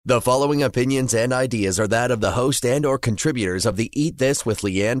The following opinions and ideas are that of the host and or contributors of the Eat This with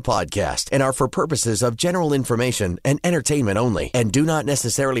Leanne podcast and are for purposes of general information and entertainment only and do not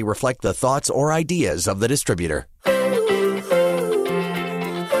necessarily reflect the thoughts or ideas of the distributor.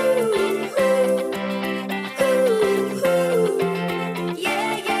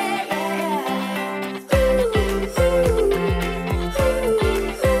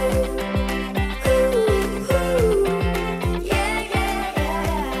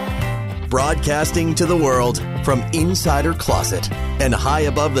 Broadcasting to the world from inside her closet and high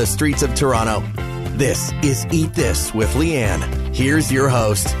above the streets of Toronto. This is Eat This with Leanne. Here's your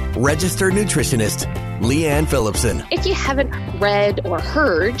host, registered nutritionist, Leanne Phillipson. If you haven't read or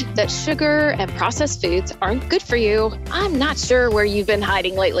heard that sugar and processed foods aren't good for you, I'm not sure where you've been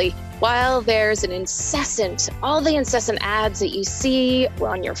hiding lately. While there's all the incessant ads that you see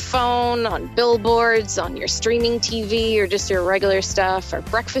on your phone, on billboards, on your streaming TV, or just your regular stuff, or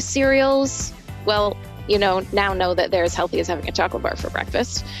breakfast cereals, well, now know that they're as healthy as having a chocolate bar for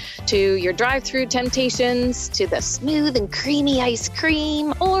breakfast, to your drive-through temptations, to the smooth and creamy ice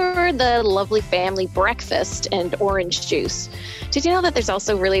cream, or the lovely family breakfast and orange juice. Did you know that there's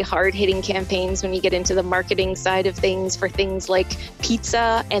also really hard-hitting campaigns when you get into the marketing side of things for things like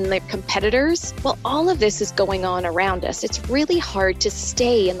pizza and their competitors? Well, all of this is going on around us. It's really hard to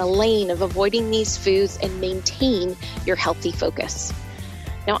stay in the lane of avoiding these foods and maintain your healthy focus.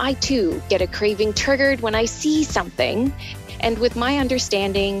 Now, I too get a craving triggered when I see something, and with my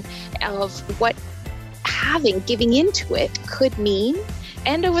understanding of what giving into it could mean,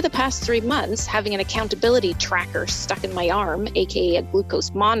 and over the past 3 months, having an accountability tracker stuck in my arm, aka a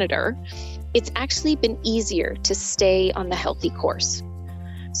glucose monitor, it's actually been easier to stay on the healthy course.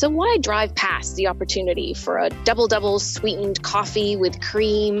 So why drive past the opportunity for a double sweetened coffee with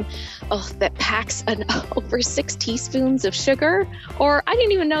cream that packs over 6 teaspoons of sugar? Or I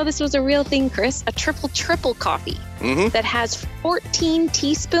didn't even know this was a real thing, Chris, a triple coffee that has 14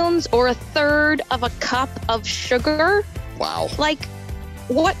 teaspoons or a third of a cup of sugar. Wow. Like,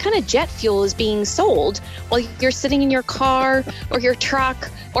 what kind of jet fuel is being sold while you're sitting in your car or your truck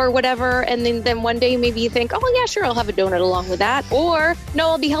or whatever, and then one day maybe you think, oh yeah, sure, I'll have a donut along with that, or no,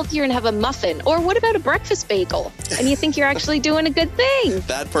 I'll be healthier and have a muffin, or what about a breakfast bagel? And you think you're actually doing a good thing.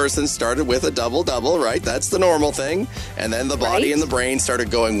 That person started with a double, right? That's the normal thing. And then the body and the brain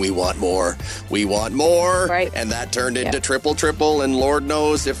started going, we want more. Right. And that turned into triple, and Lord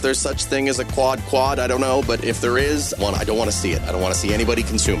knows if there's such thing as a quad, I don't know, but if there is one, I don't want to see it. I don't want to see anybody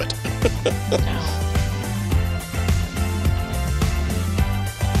consume it. No.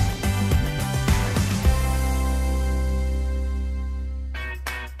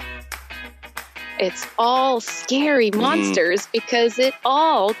 It's all scary monsters because it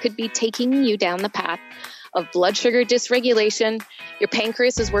all could be taking you down the path of blood sugar dysregulation. Your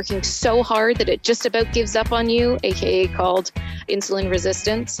pancreas is working so hard that it just about gives up on you, aka called insulin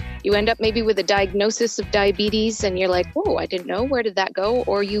resistance. You end up maybe with a diagnosis of diabetes and you're like, whoa, I didn't know, where did that go?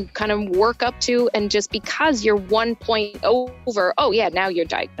 Or you kind of work up to, and just because you're 1 point over, oh yeah, now you're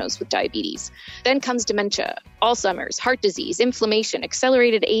diagnosed with diabetes. Then comes dementia, Alzheimer's, heart disease, inflammation,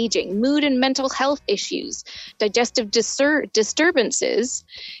 accelerated aging, mood and mental health issues, digestive disturbances,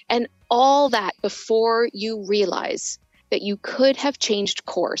 and all that before you realize that you could have changed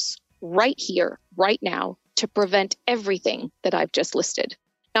course right here, right now, to prevent everything that I've just listed.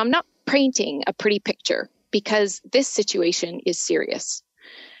 Now, I'm not painting a pretty picture because this situation is serious.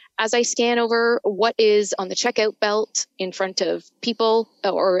 As I scan over what is on the checkout belt in front of people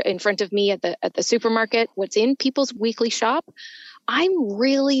or in front of me at the supermarket, what's in people's weekly shop, I'm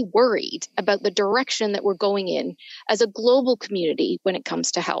really worried about the direction that we're going in as a global community when it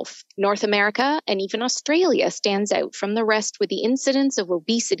comes to health. North America and even Australia stands out from the rest with the incidence of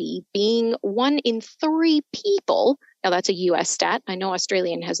obesity being 1 in 3 people. Now that's a US stat. I know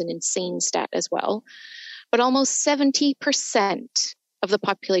Australian has an insane stat as well, but almost 70% of the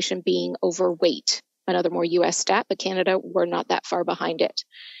population being overweight. Another more US stat, but Canada, we're not that far behind it.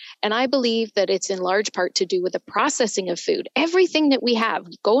 And I believe that it's in large part to do with the processing of food. Everything that we have,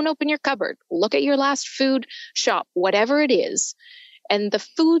 go and open your cupboard, look at your last food shop, whatever it is. And the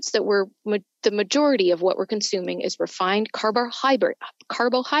foods that the majority of what we're consuming is refined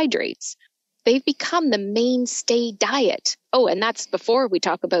carbohydrates. They've become the mainstay diet. Oh, and that's before we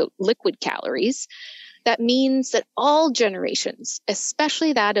talk about liquid calories. That means that all generations,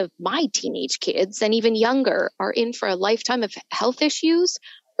 especially that of my teenage kids and even younger, are in for a lifetime of health issues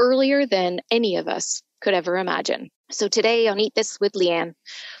earlier than any of us could ever imagine. So today on Eat This with Leanne,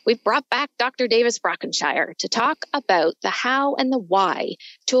 we've brought back Dr. Davis Brockenshire to talk about the how and the why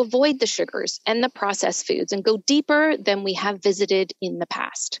to avoid the sugars and the processed foods and go deeper than we have visited in the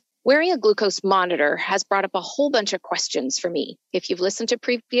past. Wearing a glucose monitor has brought up a whole bunch of questions for me. If you've listened to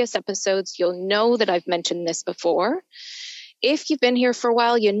previous episodes, you'll know that I've mentioned this before. If you've been here for a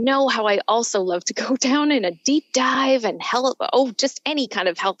while, you know how I also love to go down in a deep dive and just any kind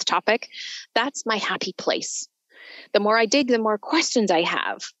of health topic. That's my happy place. The more I dig, the more questions I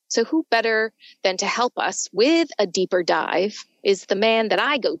have. So who better than to help us with a deeper dive is the man that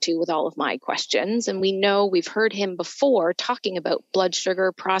I go to with all of my questions. And we know we've heard him before talking about blood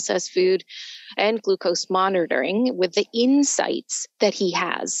sugar, processed food, and glucose monitoring with the insights that he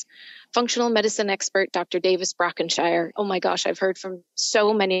has. Functional medicine expert, Dr. Davis Brockenshire. Oh my gosh, I've heard from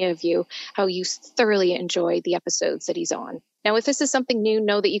so many of you how you thoroughly enjoy the episodes that he's on. Now, if this is something new,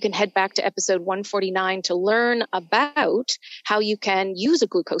 know that you can head back to episode 149 to learn about how you can use a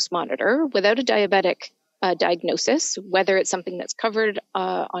glucose monitor without a diabetic diagnosis, whether it's something that's covered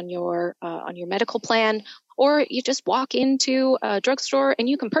on your medical plan, or you just walk into a drugstore and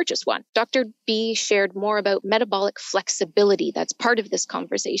you can purchase one. Dr. B shared more about metabolic flexibility. That's part of this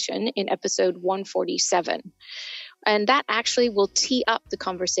conversation in episode 147. And that actually will tee up the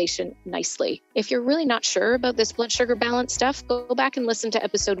conversation nicely. If you're really not sure about this blood sugar balance stuff, go back and listen to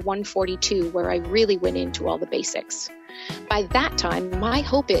episode 142, where I really went into all the basics. By that time, my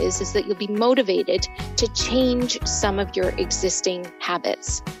hope is that you'll be motivated to change some of your existing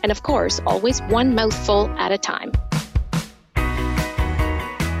habits. And of course, always one mouthful at a time.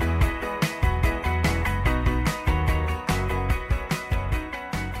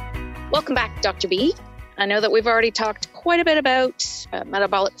 Welcome back, Dr. B. I know that we've already talked quite a bit about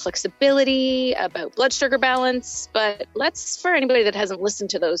metabolic flexibility, about blood sugar balance, but for anybody that hasn't listened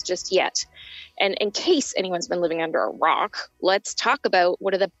to those just yet, and in case anyone's been living under a rock, let's talk about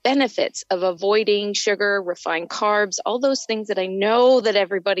what are the benefits of avoiding sugar, refined carbs, all those things that I know that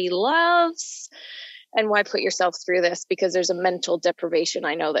everybody loves, and why put yourself through this, because there's a mental deprivation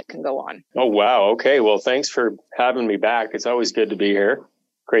I know that can go on. Oh, wow. Okay. Well, thanks for having me back. It's always good to be here.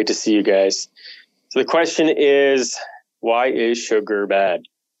 Great to see you guys. So the question is, why is sugar bad?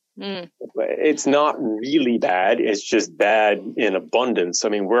 It's not really bad. It's just bad in abundance. I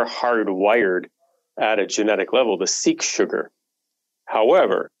mean, we're hardwired at a genetic level to seek sugar.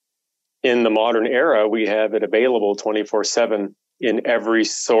 However, in the modern era, we have it available 24/7 in every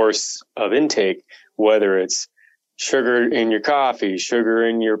source of intake, whether it's sugar in your coffee, sugar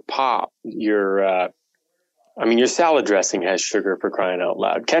in your pop, your salad dressing has sugar, for crying out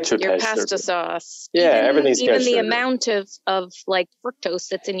loud. Ketchup your has pasta sugar. sauce. Yeah, everything's got even the sugar. amount of like fructose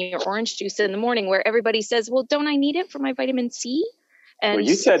that's in your orange juice in the morning, where everybody says, "Well, don't I need it for my vitamin C?" And Well,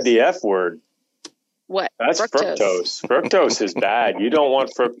 you said the F word. What? That's fructose. Fructose is bad. You don't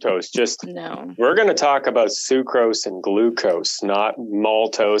want fructose. No. We're going to talk about sucrose and glucose, not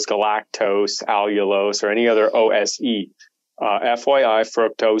maltose, galactose, allulose, or any other OSE. FYI,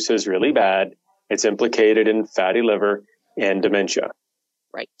 fructose is really bad. It's implicated in fatty liver and dementia.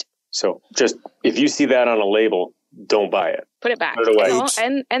 Right. So just if you see that on a label, don't buy it. Put it back. Put it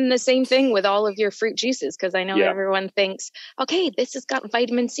away. And the same thing with all of your fruit juices, because I know everyone thinks, okay, this has got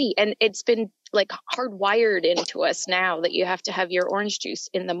vitamin C. And it's been like hardwired into us now that you have to have your orange juice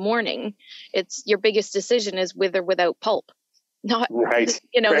in the morning. It's your biggest decision is with or without pulp. Not, right.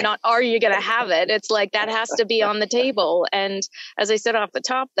 Not are you going to have it? It's like that has to be on the table. And as I said off the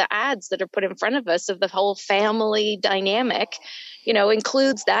top, the ads that are put in front of us of the whole family dynamic,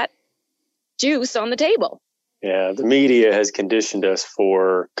 includes that juice on the table. Yeah, the media has conditioned us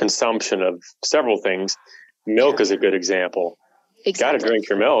for consumption of several things. Milk is a good example. Exactly. Got to drink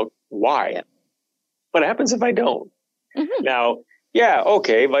your milk. Why? Yeah. What happens if I don't? Mm-hmm. Now,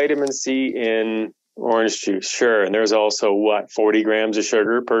 okay, vitamin C in orange juice, sure. And there's also 40 grams of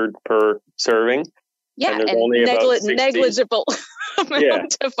sugar per serving? Yeah, and only about negligible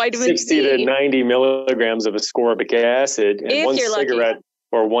amount of vitamin 60 C. to 90 milligrams of ascorbic acid. And one cigarette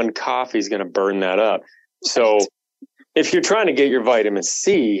or one coffee is going to burn that up. So if you're trying to get your vitamin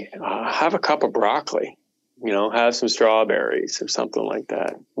C, have a cup of broccoli, have some strawberries or something like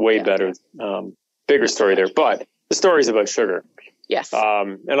that. Way better. Bigger story there. But the story is about sugar. Yes.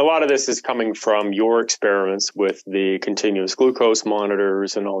 And a lot of this is coming from your experiments with the continuous glucose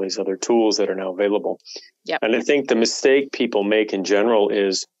monitors and all these other tools that are now available. Yep. And I think the mistake people make in general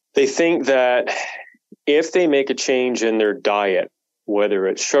is they think that if they make a change in their diet, whether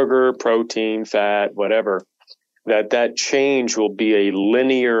it's sugar, protein, fat, whatever, that change will be a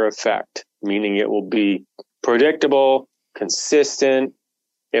linear effect, meaning it will be predictable, consistent.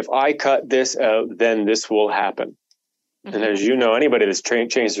 If I cut this out, then this will happen. Mm-hmm. And as you know, anybody that's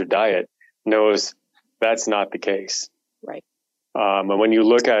changed their diet knows that's not the case. Right. And when you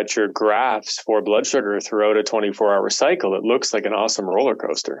look at your graphs for blood sugar throughout a 24-hour cycle, it looks like an awesome roller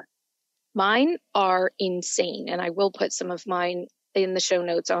coaster. Mine are insane. And I will put some of mine in the show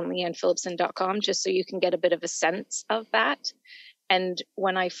notes on leannephillipson.com just so you can get a bit of a sense of that. And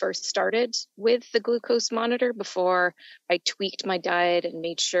when I first started with the glucose monitor, before I tweaked my diet and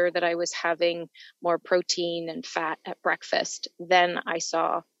made sure that I was having more protein and fat at breakfast, then I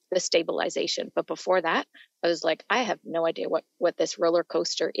saw the stabilization. But before that, I was like, I have no idea what this roller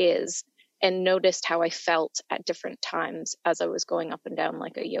coaster is, and noticed how I felt at different times as I was going up and down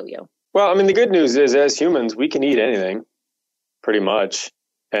like a yo-yo. Well, I mean, the good news is as humans, we can eat anything pretty much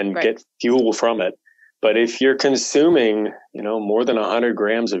and get fuel from it. But if you're consuming, more than 100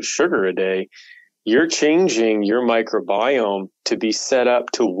 grams of sugar a day, you're changing your microbiome to be set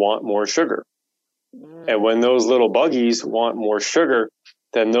up to want more sugar. And when those little buggies want more sugar,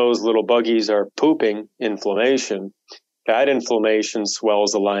 then those little buggies are pooping inflammation. That inflammation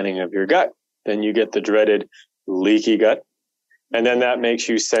swells the lining of your gut. Then you get the dreaded leaky gut. And then that makes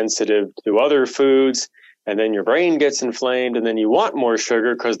you sensitive to other foods. And then your brain gets inflamed. And then you want more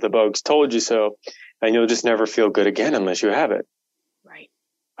sugar because the bugs told you so. And you'll just never feel good again unless you have it. Right.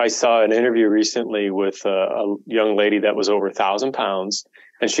 I saw an interview recently with a young lady that was over 1,000 pounds,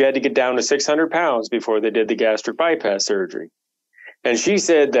 and she had to get down to 600 pounds before they did the gastric bypass surgery. And she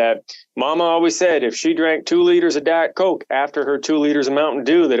said that Mama always said if she drank 2 liters of Diet Coke after her 2 liters of Mountain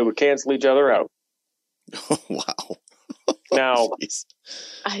Dew, that it would cancel each other out. Wow. Now,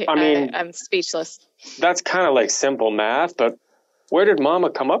 I mean, I'm speechless. That's kind of like simple math, but where did Mama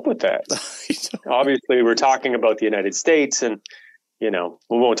come up with that? Obviously, we're talking about the United States, and, we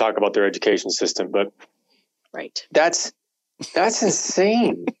won't talk about their education system, but that's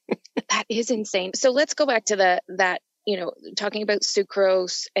insane. That is insane. So let's go back to that, talking about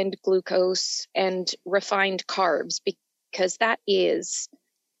sucrose and glucose and refined carbs, because that is,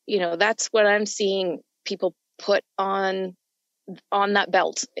 that's what I'm seeing people put on that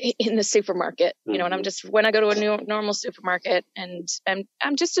belt in the supermarket, and I'm just, when I go to a normal supermarket, and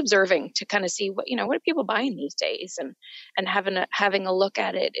I'm just observing to kind of see what are people buying these days, and having a look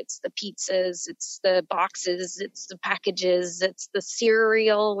at it. It's the pizzas, it's the boxes, it's the packages, it's the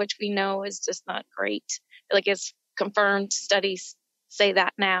cereal, which we know is just not great. Like, it's confirmed, studies say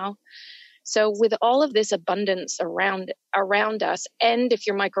that now. So with all of this abundance around us, and if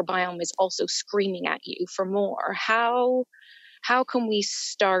your microbiome is also screaming at you for more, how can we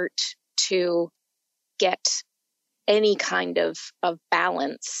start to get any kind of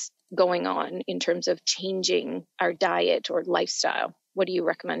balance going on in terms of changing our diet or lifestyle? What do you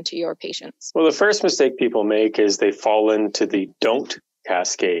recommend to your patients? Well, the first mistake people make is they fall into the don't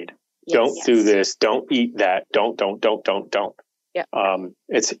cascade. Yes. Don't do this. Don't eat that. Don't. Yeah.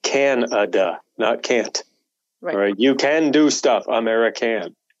 It's can-a-da, not can't. Right. You can do stuff.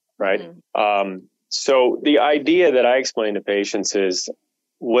 American. Right. Mm-hmm. So the idea that I explain to patients is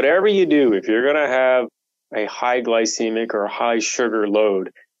whatever you do, if you're going to have a high glycemic or high sugar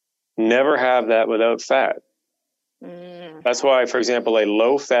load, never have that without fat. That's why, for example, a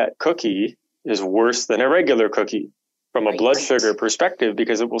low-fat cookie is worse than a regular cookie from a blood sugar perspective,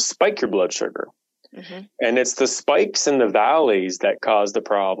 because it will spike your blood sugar. Mm-hmm. And it's the spikes and the valleys that cause the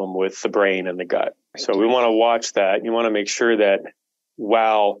problem with the brain and the gut. Right. So we want to watch that. You want to make sure that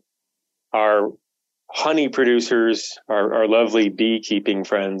while our honey producers, our lovely beekeeping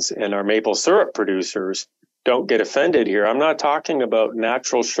friends, and our maple syrup producers don't get offended here, I'm not talking about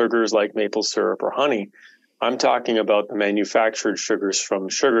natural sugars like maple syrup or honey. I'm talking about the manufactured sugars from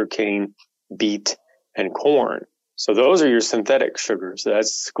sugarcane, beet, and corn. So those are your synthetic sugars.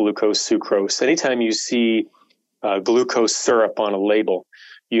 That's glucose, sucrose. Anytime you see glucose syrup on a label,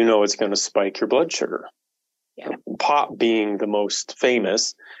 it's going to spike your blood sugar. Yeah. Pop being the most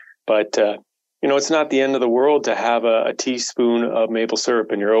famous, but it's not the end of the world to have a teaspoon of maple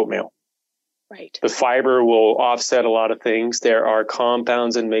syrup in your oatmeal. Right. The fiber will offset a lot of things. There are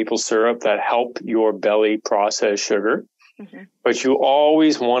compounds in maple syrup that help your belly process sugar. Mm-hmm. But you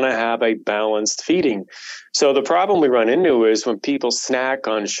always want to have a balanced feeding. So the problem we run into is when people snack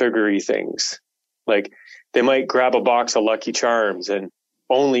on sugary things, like they might grab a box of Lucky Charms and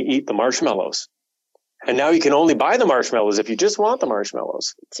only eat the marshmallows. And now you can only buy the marshmallows if you just want the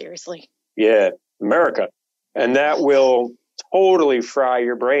marshmallows. Seriously. Yeah, America. And that will totally fry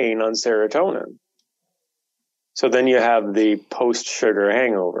your brain on serotonin. So then you have the post-sugar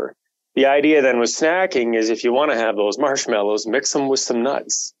hangover. The idea then with snacking is if you want to have those marshmallows, mix them with some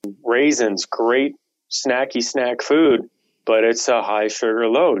nuts. Raisins, great snacky snack food, but it's a high sugar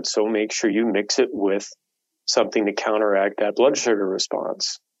load. So make sure you mix it with something to counteract that blood sugar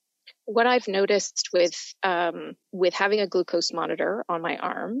response. What I've noticed with having a glucose monitor on my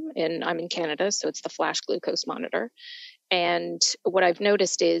arm, and I'm in Canada, so it's the flash glucose monitor. And what I've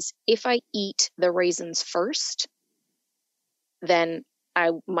noticed is if I eat the raisins first, then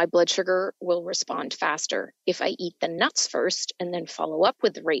my blood sugar will respond faster. If I eat the nuts first and then follow up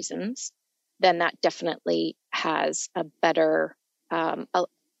with the raisins, then that definitely has a better a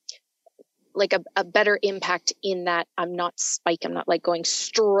better impact in that I'm not like going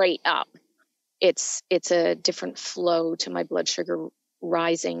straight up. It's a different flow to my blood sugar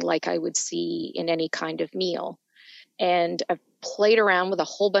rising like I would see in any kind of meal. And I've played around with a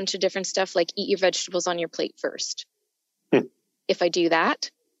whole bunch of different stuff, like eat your vegetables on your plate first. If I do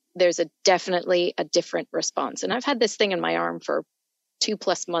that, there's definitely a different response. And I've had this thing in my arm for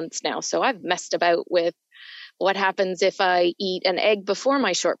 2+ months now. So I've messed about with what happens if I eat an egg before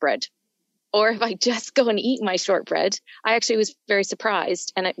my shortbread, or if I just go and eat my shortbread. I actually was very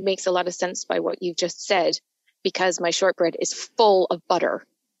surprised, and it makes a lot of sense by what you've just said, because my shortbread is full of butter.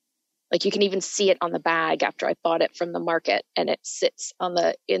 Like you can even see it on the bag after I bought it from the market, and it sits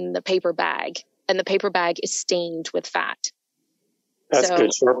in the paper bag, and the paper bag is stained with fat. That's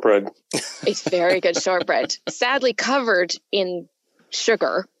good shortbread. It's very good shortbread. Sadly covered in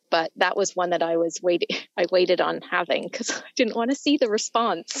sugar, but that was one that I waited on having because I didn't want to see the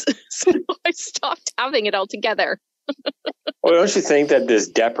response. So I stopped having it altogether. Well, don't you think that this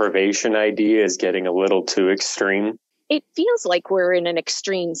deprivation idea is getting a little too extreme? It feels like we're in an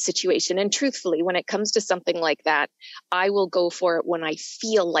extreme situation. And truthfully, when it comes to something like that, I will go for it when I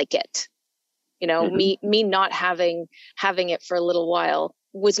feel like it. You know, me not having it for a little while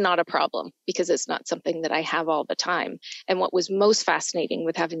was not a problem because it's not something that I have all the time. And what was most fascinating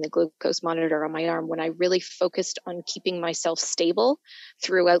with having the glucose monitor on my arm, when I really focused on keeping myself stable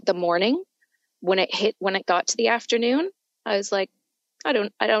throughout the morning, when it got to the afternoon, I was like, I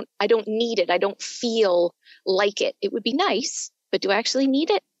don't need it. I don't feel like it. It would be nice, but do I actually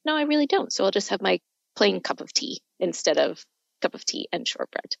need it? No, I really don't. So I'll just have my plain cup of tea instead of cup of tea and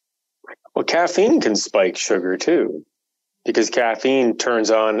shortbread. Well, caffeine can spike sugar too, because caffeine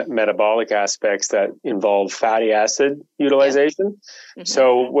turns on metabolic aspects that involve fatty acid utilization. Yeah.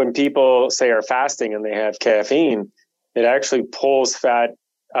 So when people say are fasting and they have caffeine, it actually pulls fat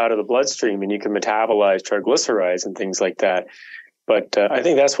out of the bloodstream and you can metabolize triglycerides and things like that. But I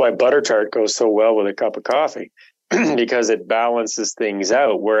think that's why butter tart goes so well with a cup of coffee because it balances things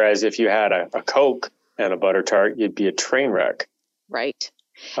out. Whereas if you had a Coke and a butter tart, you'd be a train wreck. Right.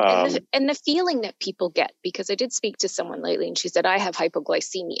 And the feeling that people get, because I did speak to someone lately and she said, I have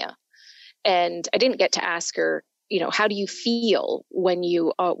hypoglycemia. And I didn't get to ask her, how do you feel when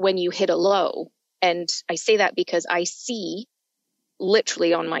you hit a low? And I say that because I see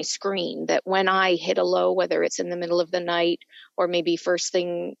literally on my screen that when I hit a low, whether it's in the middle of the night or maybe first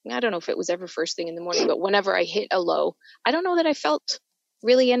thing, I don't know if it was ever first thing in the morning, but whenever I hit a low, I don't know that I felt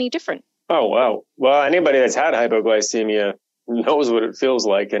really any different. Oh, wow. Well, anybody that's had hypoglycemia knows what it feels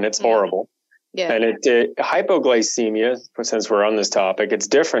like, and it's horrible. Yeah. And hypoglycemia, since we're on this topic, it's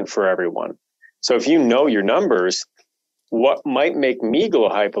different for everyone. So if you know your numbers, what might make me go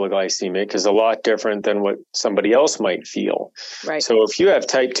hypoglycemic is a lot different than what somebody else might feel. Right. So if you have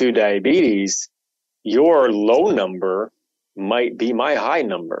type 2 diabetes, your low number might be my high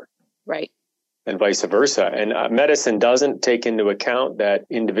number. Right. And vice versa. And medicine doesn't take into account that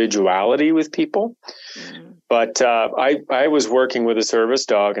individuality with people. Mm-hmm. But I was working with a service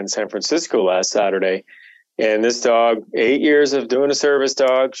dog in San Francisco last Saturday. And this dog, 8 years of doing a service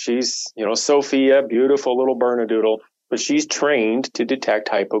dog, she's, Sophia, beautiful little Bernedoodle, but she's trained to detect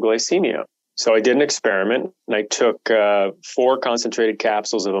hypoglycemia. So I did an experiment and I took 4 concentrated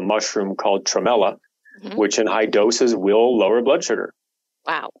capsules of a mushroom called tremella, which in high doses will lower blood sugar.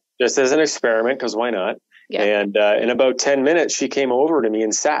 Wow. Just as an experiment, because why not? Yeah. And in about 10 minutes, she came over to me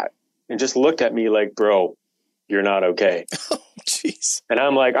and sat and just looked at me like, bro, you're not okay. Oh, jeez. And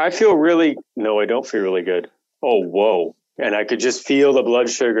I'm like, I don't feel really good. Oh, whoa. And I could just feel the blood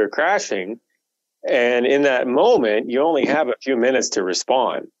sugar crashing. And in that moment, you only have a few minutes to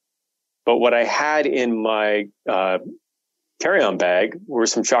respond. But what I had in my carry-on bag were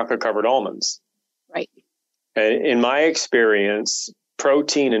some chocolate-covered almonds. Right. And in my experience,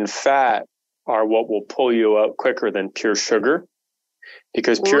 protein and fat are what will pull you out quicker than pure sugar,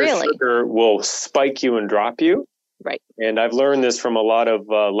 because pure sugar will spike you and drop you. Right. And I've learned this from a lot of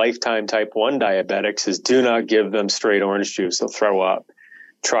lifetime type 1 diabetics is do not give them straight orange juice. They'll throw up.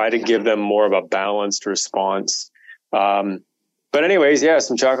 Try to give them more of a balanced response. But anyways,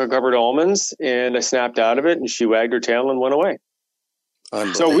 some chocolate covered almonds, and I snapped out of it and she wagged her tail and went away.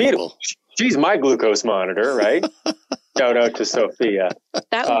 Unbelievable. She's my glucose monitor, right? Shout out to Sophia.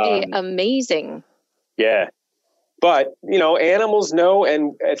 That would be amazing. Yeah. But, animals know,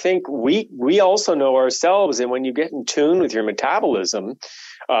 and I think we also know ourselves. And when you get in tune with your metabolism,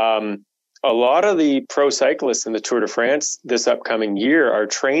 a lot of the pro cyclists in the Tour de France this upcoming year are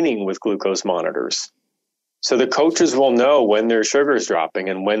training with glucose monitors. So the coaches will know when their sugar is dropping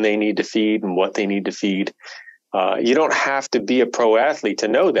and when they need to feed and what they need to feed. You don't have to be a pro athlete to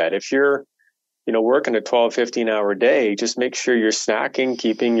know that. If you're, working a 12, 15-hour day, just make sure you're snacking,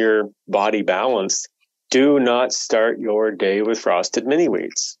 keeping your body balanced. Do not start your day with Frosted Mini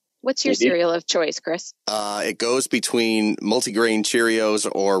Wheats. What's your cereal of choice, Chris? It goes between multigrain Cheerios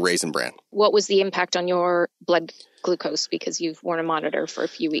or Raisin Bran. What was the impact on your blood glucose because you've worn a monitor for a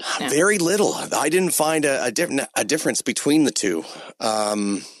few weeks now? Very little. I didn't find a difference between the two.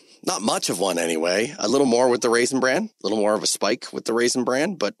 Not much of one anyway. A little more with the Raisin Bran, a little more of a spike with the Raisin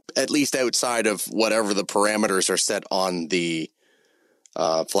Bran, but at least outside of whatever the parameters are set on the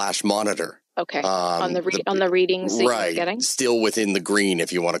flash monitor. Okay. On the readings that you're getting? Still within the green,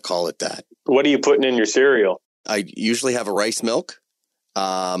 if you want to call it that. What are you putting in your cereal? I usually have a rice milk,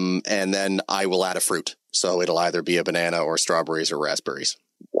 and then I will add a fruit. So it'll either be a banana or strawberries or raspberries.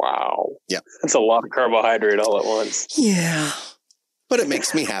 Wow. Yeah. That's a lot of carbohydrate all at once. Yeah. But it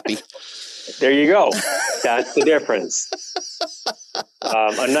makes me happy. There you go. That's the difference.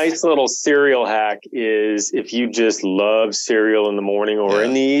 A nice little cereal hack is if you just love cereal in the morning or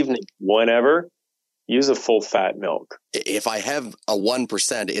in the evening, whenever, use a full fat milk. If I have a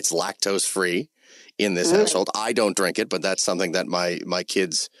 1%, it's lactose free in this household. I don't drink it, but that's something that my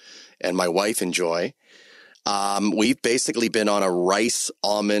kids and my wife enjoy. We've basically been on a rice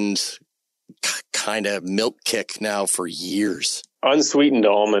almond kind of milk kick now for years. Unsweetened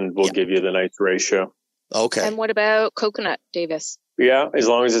almond will give you the nice ratio. Okay. And what about coconut, Davis? Yeah, as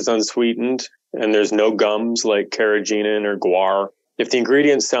long as it's unsweetened and there's no gums like carrageenan or guar. If the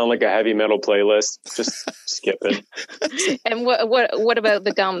ingredients sound like a heavy metal playlist, just skip it. And what about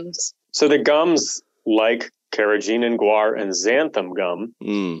the gums? So the gums, like carrageenan, guar, and xanthan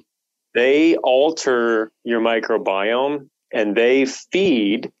gum, they alter your microbiome and they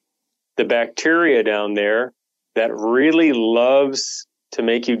feed the bacteria down there that really loves to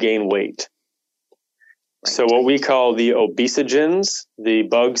make you gain weight. Right. So what we call the obesogens, the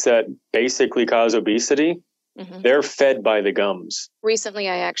bugs that basically cause obesity, they're fed by the gums. Recently,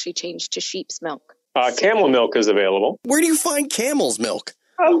 I actually changed to sheep's milk. Camel milk is available. Where do you find camel's milk?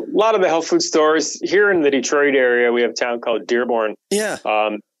 A lot of the health food stores. Here in the Detroit area, we have a town called Dearborn. Yeah.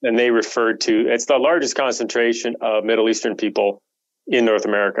 And they refer to, it's the largest concentration of Middle Eastern people in North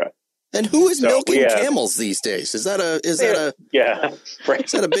America. And who is milking camels these days? Is that a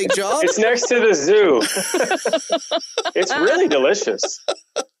big job? It's next to the zoo. It's really delicious.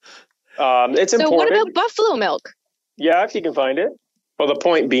 It's important. So what about buffalo milk? Yeah, if you can find it. Well, the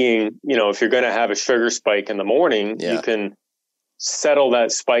point being, if you're going to have a sugar spike in the morning, you can settle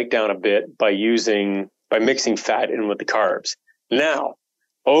that spike down a bit by mixing fat in with the carbs. Now,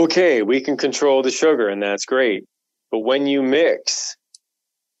 okay, we can control the sugar and that's great. But when you mix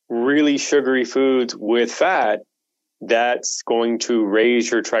really sugary foods with fat, that's going to raise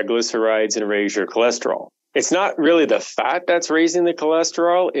your triglycerides and raise your cholesterol. It's not really the fat that's raising the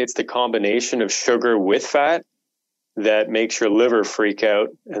cholesterol. It's the combination of sugar with fat that makes your liver freak out.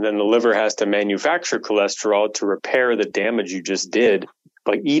 And then the liver has to manufacture cholesterol to repair the damage you just did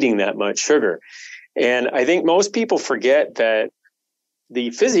by eating that much sugar. And I think most people forget that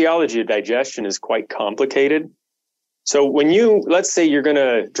the physiology of digestion is quite complicated. So when let's say you're going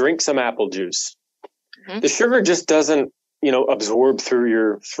to drink some apple juice, the sugar just doesn't, absorb through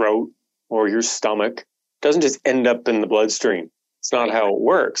your throat or your stomach. It doesn't just end up in the bloodstream. It's not how it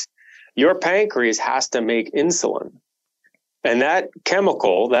works. Your pancreas has to make insulin. And that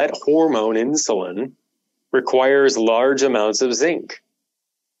chemical, that hormone insulin, requires large amounts of zinc.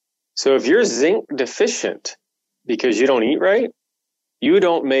 So if you're zinc deficient because you don't eat right, you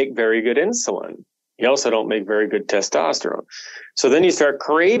don't make very good insulin. You also don't make very good testosterone. So then you start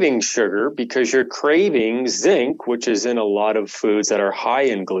craving sugar because you're craving zinc, which is in a lot of foods that are high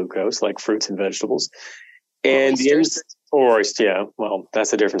in glucose, like fruits and vegetables. And well,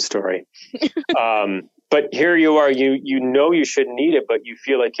 that's a different story. But here you are, you shouldn't eat it, but you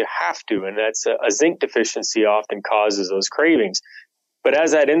feel like you have to. And that's a zinc deficiency often causes those cravings. But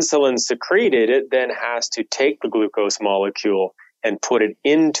as that insulin's secreted, it then has to take the glucose molecule and put it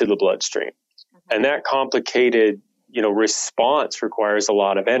into the bloodstream. And that complicated, response requires a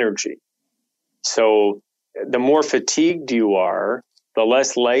lot of energy. So the more fatigued you are, the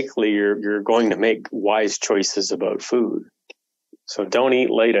less likely you're going to make wise choices about food. So don't eat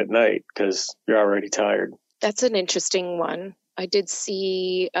late at night because you're already tired. That's an interesting one. I did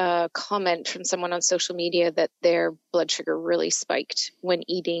see a comment from someone on social media that their blood sugar really spiked when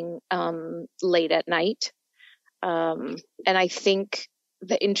eating late at night. And I think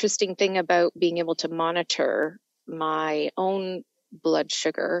the interesting thing about being able to monitor my own blood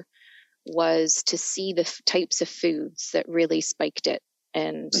sugar was to see the types of foods that really spiked it.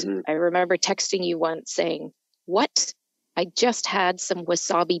 And I remember texting you once saying, what? I just had some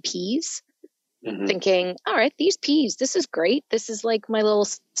wasabi peas, thinking, all right, these peas, this is great. This is like my little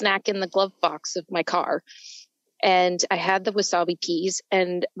snack in the glove box of my car. And I had the wasabi peas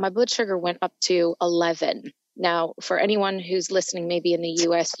and my blood sugar went up to 11. Now, for anyone who's listening, maybe in the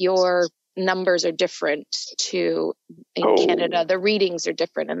US, your numbers are different to in Canada. The readings are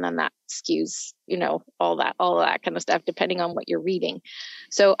different. And then that skews, all that kind of stuff, depending on what you're reading.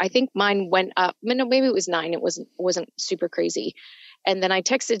 So I think mine went up. Maybe it was 9. It wasn't super crazy. And then I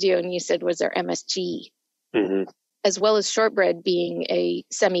texted you and you said, was there MSG? As well as shortbread being a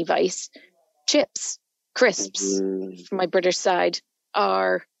semi-vice, chips, crisps from my British side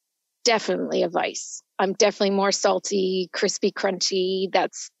are definitely a vice. I'm definitely more salty, crispy, crunchy.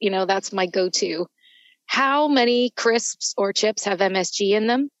 That's my go-to. How many crisps or chips have MSG in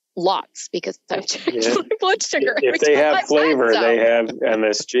them? Lots, because I've checked my blood sugar. If they have flavor, they have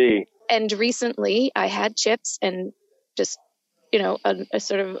MSG. And recently I had chips and just, a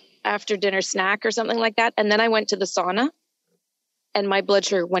sort of after dinner snack or something like that. And then I went to the sauna and my blood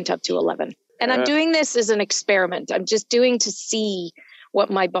sugar went up to 11. And I'm doing this as an experiment. I'm just doing to see what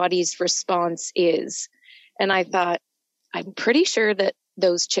my body's response is. And I thought, I'm pretty sure that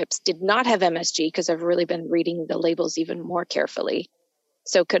those chips did not have MSG because I've really been reading the labels even more carefully.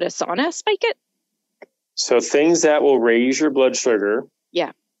 So could a sauna spike it? So things that will raise your blood sugar.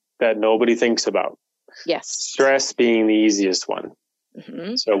 Yeah. That nobody thinks about. Yes. Stress being the easiest one.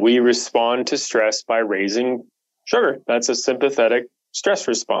 So we respond to stress by raising sugar. That's a sympathetic stress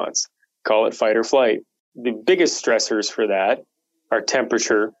response. Call it fight or flight. The biggest stressors for that are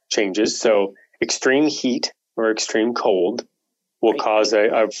temperature changes. So extreme heat or extreme cold will cause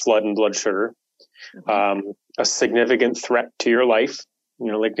a flood in blood sugar. A significant threat to your life,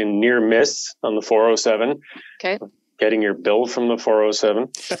 like a near miss on the 407. Okay. Getting your bill from the 407.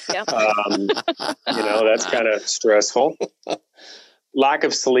 Yep. That's kind of stressful. Lack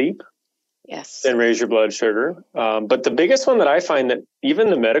of sleep. Yes. Can raise your blood sugar. But the biggest one that I find that even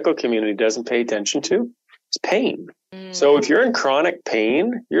the medical community doesn't pay attention to is pain. So if you're in chronic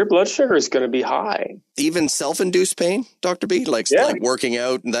pain, your blood sugar is going to be high. Even self-induced pain, Dr. B? Like working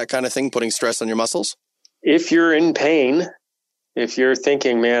out and that kind of thing, putting stress on your muscles? If you're in pain, if you're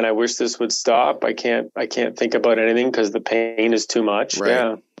thinking, man, I wish this would stop, I can't think about anything because the pain is too much. Right.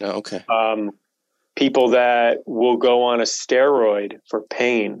 Yeah. Oh, okay. People that will go on a steroid for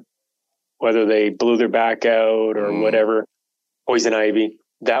pain, whether they blew their back out or whatever, poison ivy,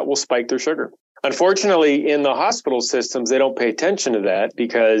 that will spike their sugar. Unfortunately, in the hospital systems, they don't pay attention to that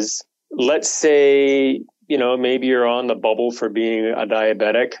because let's say, maybe you're on the bubble for being a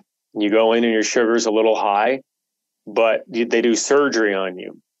diabetic. You go in and your sugar's a little high, but they do surgery on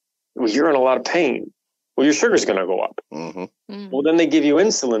you. Well, you're in a lot of pain. Well, your sugar's going to go up. Well, then they give you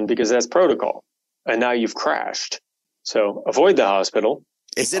insulin because that's protocol. And now you've crashed. So avoid the hospital.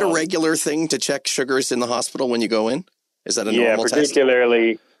 Is it a regular thing to check sugars in the hospital when you go in? Is that a normal test?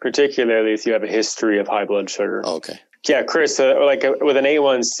 Particularly if you have a history of high blood sugar. Oh, okay. Yeah, Chris, with an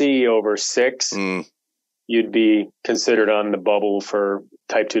A1C over 6, you'd be considered on the bubble for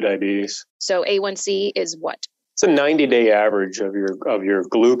type 2 diabetes. So A1C is what? It's a 90-day average of your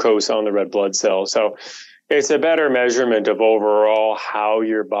glucose on the red blood cell. So it's a better measurement of overall how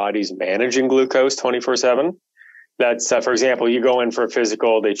your body's managing glucose 24/7. That's, for example, you go in for a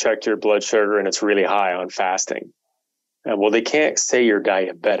physical, they check your blood sugar and it's really high on fasting. Well, they can't say you're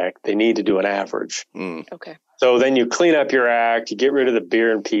diabetic. They need to do an average. Okay. So then you clean up your act, you get rid of the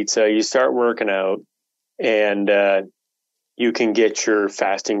beer and pizza, you start working out, and you can get your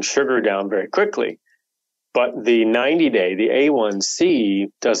fasting sugar down very quickly. But the 90-day, the A1C,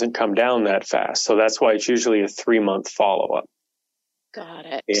 doesn't come down that fast. So that's why it's usually a 3-month follow-up. Got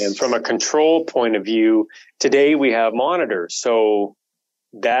it. And from a control point of view, today we have monitors. So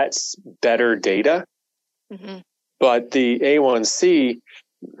that's better data. But the A1C,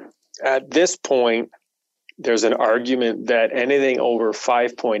 at this point, there's an argument that anything over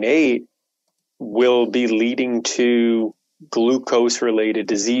 5.8 will be leading to glucose-related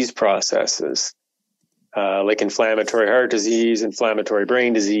disease processes, like inflammatory heart disease, inflammatory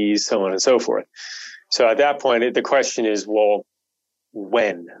brain disease, so on and so forth. So at that point, the question is, well,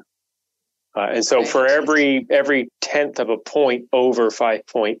 when? And so for every tenth of a point over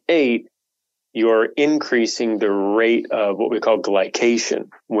 5.8, you're increasing the rate of what we call glycation,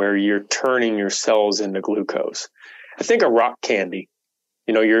 where you're turning your cells into glucose. I think of rock candy.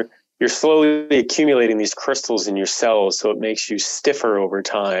 You're slowly accumulating these crystals in your cells, so it makes you stiffer over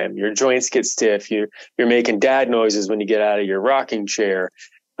time. Your joints get stiff. You're making dad noises when you get out of your rocking chair.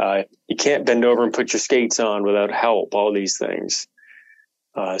 You can't bend over and put your skates on without help, all these things.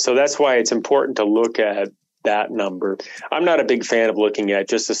 So that's why it's important to look at that number. I'm not a big fan of looking at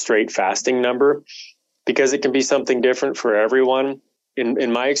just a straight fasting number because it can be something different for everyone.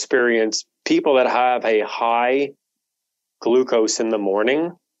 In my experience, people that have a high glucose in the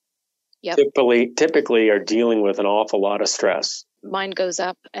morning typically are dealing with an awful lot of stress. Mine goes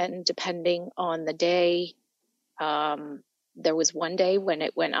up, and depending on the day, there was one day when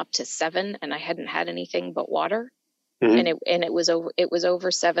it went up to 7 and I hadn't had anything but water. Mm-hmm. and it was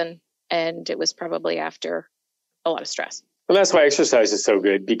over 7, and it was probably after a lot of stress. Well, that's why exercise is so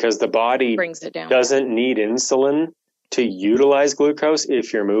good, because the body brings it down. Doesn't need insulin to utilize glucose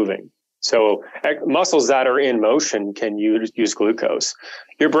if you're moving. So muscles that are in motion can use glucose.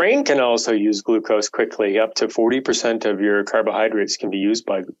 Your brain can also use glucose quickly. Up to 40% of your carbohydrates can be used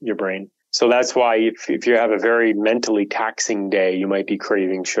by your brain. So that's why if you have a very mentally taxing day, you might be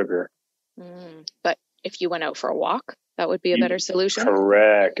craving sugar. But if you went out for a walk, that would be a better solution.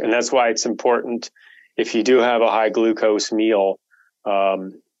 Correct. And that's why it's important if you do have a high glucose meal,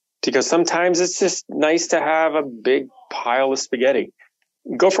 because sometimes it's just nice to have a big pile of spaghetti.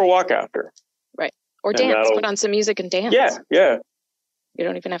 Go for a walk after. Right. Or dance. Put on some music and dance. Yeah. You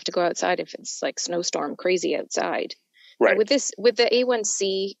don't even have to go outside if it's like snowstorm crazy outside. Right. With the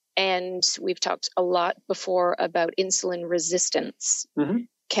A1C, and we've talked a lot before about insulin resistance. Mm-hmm.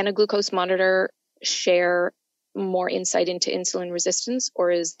 Can a glucose monitor share more insight into insulin resistance, or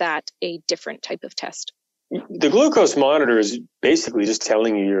is that a different type of test? The glucose monitor is basically just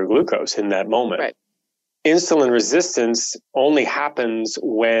telling you your glucose in that moment. Right. Insulin resistance only happens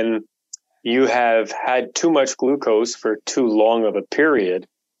when you have had too much glucose for too long of a period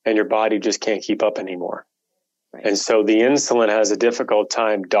and your body just can't keep up anymore. Right. And so the insulin has a difficult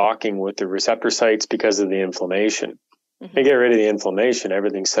time docking with the receptor sites because of the inflammation. Mm-hmm. You get rid of the inflammation,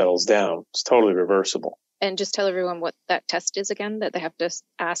 everything settles down. It's totally reversible. And just tell everyone what that test is again, that they have to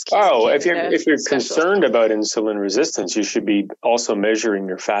ask. If you're concerned about insulin resistance, you should be also measuring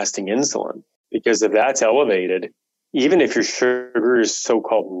your fasting insulin, because if that's elevated, even if your sugar is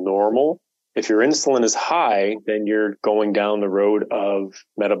so-called normal, if your insulin is high, then you're going down the road of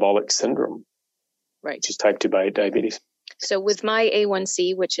metabolic syndrome, right? Which is type 2 diabetes. So with my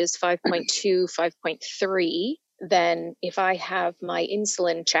A1C, which is 5.2, 5.3, then if I have my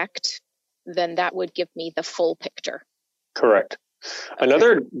insulin checked, then that would give me the full picture. Correct. Okay.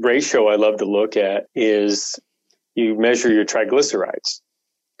 Another ratio I love to look at is you measure your triglycerides,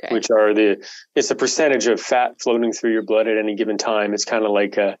 which are it's a percentage of fat floating through your blood at any given time. It's kind of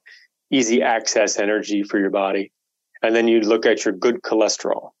like a easy access energy for your body. And then you look at your good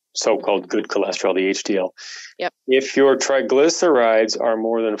cholesterol, so-called good cholesterol, the HDL. Yep. If your triglycerides are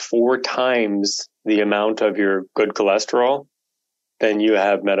more than 4 times the amount of your good cholesterol, then you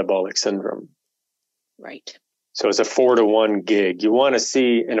have metabolic syndrome. Right. So it's a 4-to-1 gig. You want to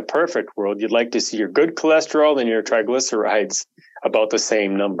see, in a perfect world, you'd like to see your good cholesterol and your triglycerides about the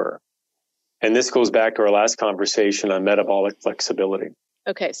same number. And this goes back to our last conversation on metabolic flexibility.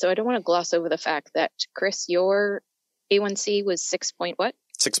 Okay, so I don't want to gloss over the fact that, Chris, your A1C was 6 point what?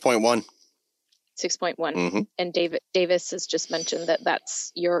 6.1. 6.1. Mm-hmm. And Davis has just mentioned that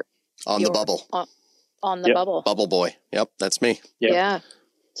that's your the bubble. On the bubble. Bubble boy. Yep, that's me. Yep. Yeah.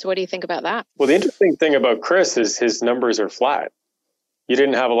 So what do you think about that? Well, the interesting thing about Chris is his numbers are flat. You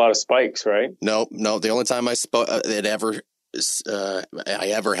didn't have a lot of spikes, right? No. The only time I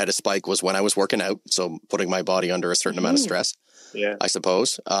ever had a spike was when I was working out. So putting my body under a certain amount of stress, I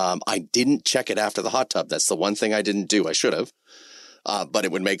suppose. I didn't check it after the hot tub. That's the one thing I didn't do. I should have. But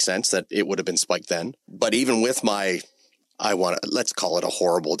it would make sense that it would have been spiked then. But even with my... let's call it a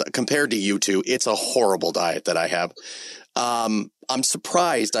horrible, compared to you two, it's a horrible diet that I have. I'm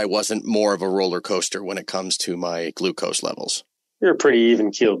surprised I wasn't more of a roller coaster when it comes to my glucose levels. You're a pretty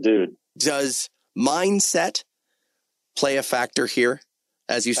even-keeled dude. Does mindset play a factor here?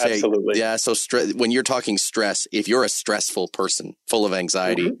 As you say, absolutely. Yeah. So when you're talking stress, if you're a stressful person full of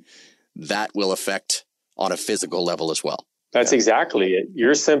anxiety, that will affect on a physical level as well. That's exactly it.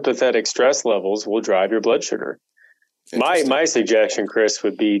 Your sympathetic stress levels will drive your blood sugar. My suggestion, Chris,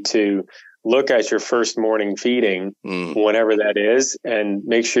 would be to look at your first morning feeding, whenever that is, and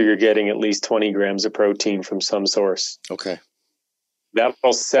make sure you're getting at least 20 grams of protein from some source. Okay.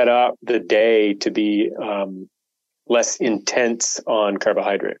 That'll set up the day to be less intense on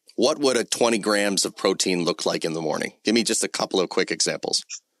carbohydrate. What would a 20 grams of protein look like in the morning? Give me just a couple of quick examples.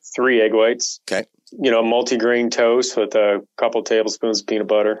 3 egg whites. Okay. Multi-grain toast with a couple tablespoons of peanut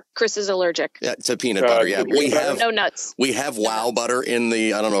butter. Chris is allergic. Yeah, to peanut butter. Yeah, we have no nuts. We have Wow butter in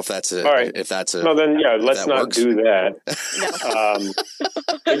the. I don't know if that's a. All right. If that's a. Well, then let's not do that. No.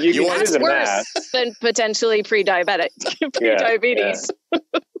 That's worse than potentially pre-diabetes.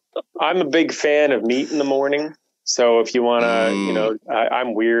 Yeah. I'm a big fan of meat in the morning. So if you want to,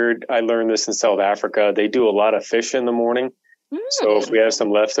 I'm weird. I learned this in South Africa. They do a lot of fish in the morning. So if we have some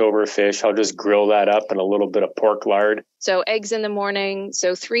leftover fish, I'll just grill that up in a little bit of pork lard. So eggs in the morning.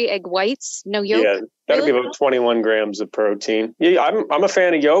 So 3 egg whites, no yolk. Yeah, that'll be about 21 grams of protein. Yeah, I'm a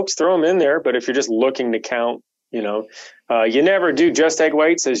fan of yolks. Throw them in there. But if you're just looking to count, you never do just egg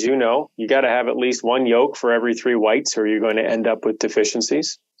whites, as you know. You got to have at least 1 yolk for every 3 whites, or you're going to end up with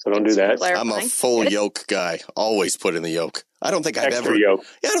deficiencies. So don't do that. I'm a full yolk guy. Always put in the yolk. I don't think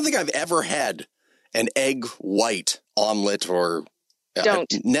I've ever had an egg white omelet or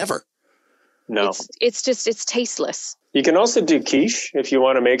never. No, it's tasteless. You can also do quiche if you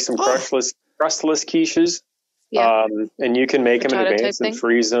want to make some crustless quiches. Yeah. And you can make them in advance and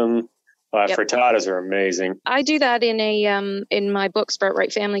freeze them. Frittatas are amazing. I do that in my book, Sprout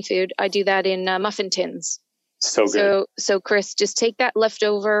Right Family Food. I do that in muffin tins. So good. So Chris, just take that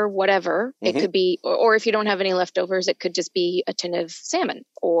leftover, whatever it could be, or if you don't have any leftovers, it could just be a tin of salmon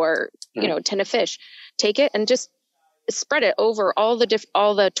or a tin of fish. Take it and just spread it over all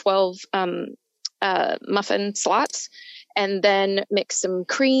the 12 muffin slots, and then mix some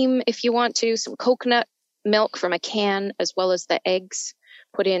cream if you want to, some coconut milk from a can, as well as the eggs.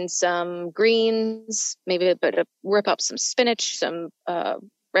 Put in some greens, maybe rip up some spinach, some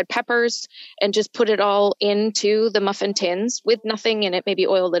red peppers, and just put it all into the muffin tins with nothing in it. Maybe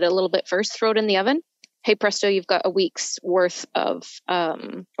oil it a little bit first, throw it in the oven. Hey, presto, you've got a week's worth of,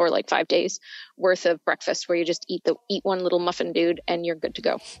 or like 5 days worth of breakfast where you just eat one little muffin dude and you're good to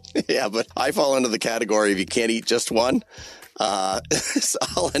go. Yeah, but I fall into the category if you can't eat just one. So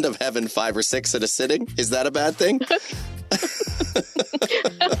I'll end up having 5 or 6 at a sitting. Is that a bad thing?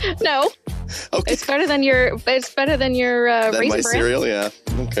 No. Okay. It's better than your Raisin my Bran. cereal, yeah.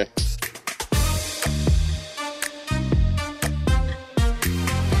 Okay.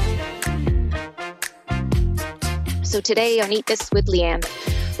 So today on Eat This with Leanne,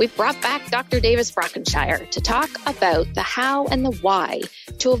 we've brought back Dr. Davis Brockenshire to talk about the how and the why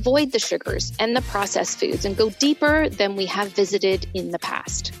to avoid the sugars and the processed foods and go deeper than we have visited in the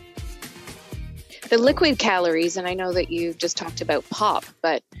past. The liquid calories, and I know that you just talked about pop,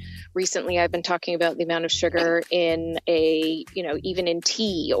 but recently I've been talking about the amount of sugar in even in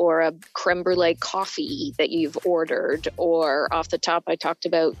tea or a creme brulee coffee that you've ordered, or off the top, I talked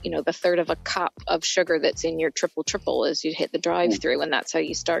about, the third of a cup of sugar that's in your triple as you hit the drive-through, and that's how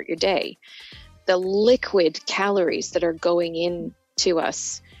you start your day. The liquid calories that are going into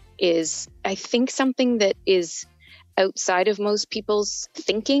us is, I think, something that is outside of most people's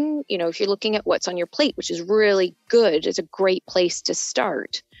thinking. If you're looking at what's on your plate, which is really good, it's a great place to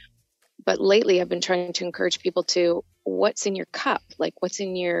start. But lately I've been trying to encourage people to, what's in your cup? Like what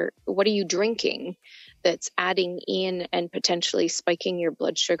are you drinking that's adding in and potentially spiking your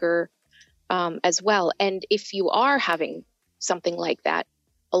blood sugar as well? And if you are having something like that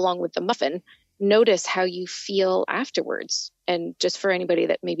along with the muffin, notice how you feel afterwards. And just for anybody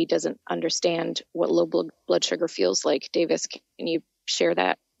that maybe doesn't understand what low blood sugar feels like, Davis, can you share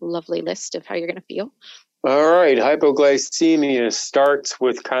that lovely list of how you're going to feel? All right. Hypoglycemia starts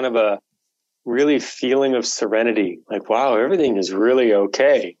with kind of a really feeling of serenity. Like, wow, everything is really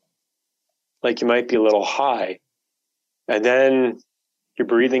okay. Like you might be a little high. And then your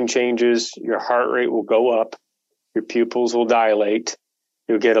breathing changes, your heart rate will go up, your pupils will dilate,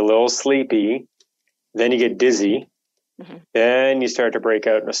 you'll get a little sleepy, then you get dizzy, then you start to break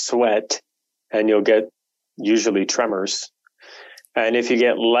out in a sweat, and you'll get usually tremors. And if you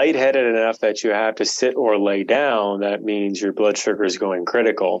get lightheaded enough that you have to sit or lay down, that means your blood sugar is going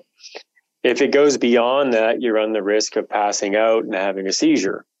critical. If it goes beyond that, you run the risk of passing out and having a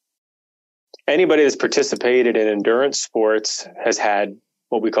seizure. Anybody that's participated in endurance sports has had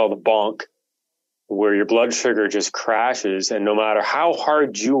what we call the bonk, where your blood sugar just crashes, and no matter how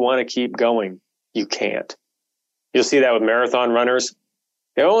hard you want to keep going, you can't. You'll see that with marathon runners.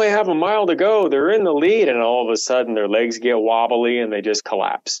 They only have a mile to go. They're in the lead, and all of a sudden their legs get wobbly and they just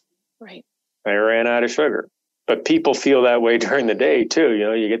collapse. Right. They ran out of sugar. But people feel that way during the day too.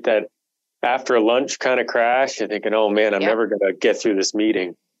 You get that after lunch kind of crash. You're thinking, oh man, I'm never going to get through this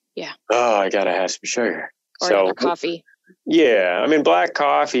meeting. Yeah. Oh, I got to have some sugar. Or another coffee. Yeah, I mean, black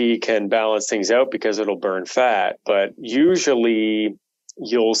coffee can balance things out because it'll burn fat, but usually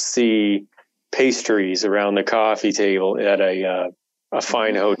you'll see pastries around the coffee table at a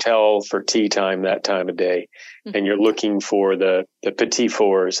fine hotel for tea time that time of day, and you're looking for the petit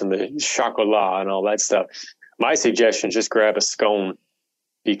fours and the chocolat and all that stuff. My suggestion is just grab a scone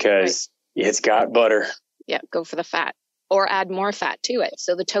because it's got butter. Yeah, go for the fat or add more fat to it.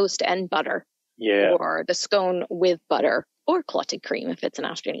 So the toast and butter. Yeah. Or the scone with butter or clotted cream if it's an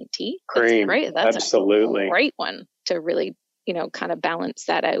afternoon tea. Cream. That's great. That's absolutely a great one to really, kind of balance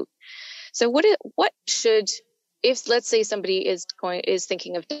that out. So what should, if let's say somebody is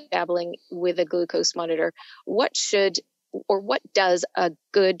thinking of dabbling with a glucose monitor, what does a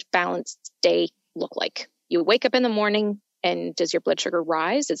good balanced day look like? You wake up in the morning and does your blood sugar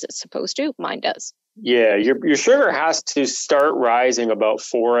rise? Is it supposed to? Mine does. Yeah, your sugar has to start rising about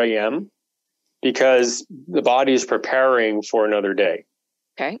 4 a.m. because the body is preparing for another day.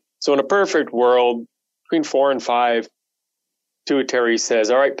 Okay. So in a perfect world, between 4 and 5, pituitary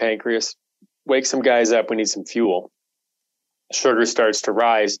says, all right, pancreas, wake some guys up. We need some fuel. Sugar starts to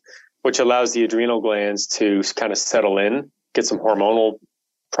rise, which allows the adrenal glands to kind of settle in, get some hormonal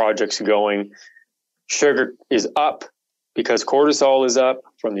projects going. Sugar is up because cortisol is up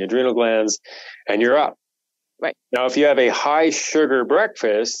from the adrenal glands, and you're up. Right. Now, if you have a high sugar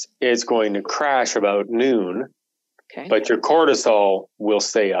breakfast, it's going to crash about noon, but your cortisol will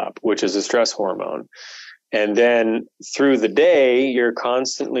stay up, which is a stress hormone. And then through the day, you're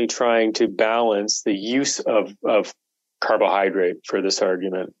constantly trying to balance the use of carbohydrate for this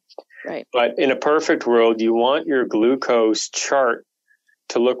argument. Right. But in a perfect world, you want your glucose chart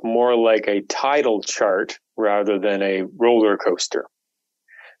to look more like a tidal chart rather than a roller coaster.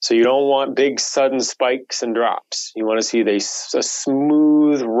 So you don't want big sudden spikes and drops. You want to see a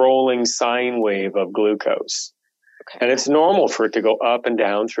smooth rolling sine wave of glucose. Okay. And it's normal for it to go up and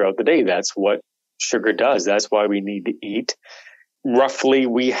down throughout the day. That's what sugar does. That's why we need to eat. Roughly,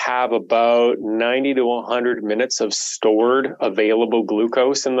 we have about 90 to 100 minutes of stored available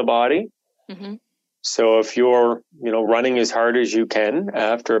glucose in the body. Mm-hmm. So if you're, running as hard as you can,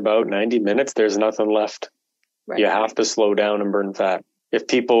 after about 90 minutes, there's nothing left. Right. You have to slow down and burn fat. If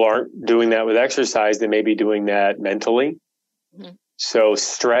people aren't doing that with exercise, they may be doing that mentally. Mm-hmm. So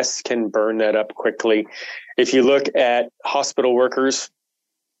stress can burn that up quickly. If you look at hospital workers,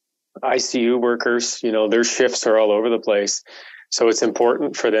 ICU workers, their shifts are all over the place. So it's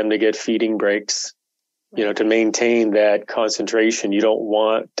important for them to get feeding breaks, to maintain that concentration. You don't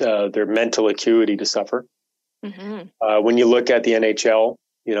want their mental acuity to suffer. Mm-hmm. When you look at the NHL,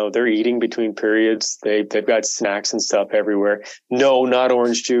 they're eating between periods. They've got snacks and stuff everywhere. No, not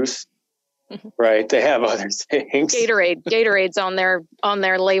orange juice. Right. They have other things. Gatorade's on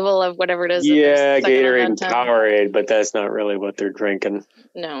their label of whatever it is. Yeah, Gatorade and Powerade, but that's not really what they're drinking.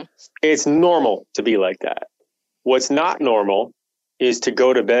 No. It's normal to be like that. What's not normal is to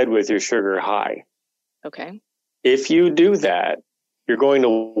go to bed with your sugar high. Okay. If you do that, you're going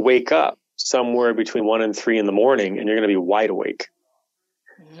to wake up somewhere between 1 and 3 in the morning, and you're going to be wide awake.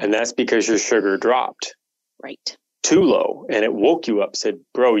 And that's because your sugar dropped. Right. Too low. And it woke you up, said,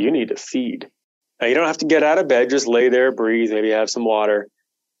 bro, you need to feed. Now, you don't have to get out of bed. Just lay there, breathe, maybe have some water,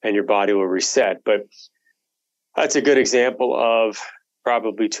 and your body will reset. But that's a good example of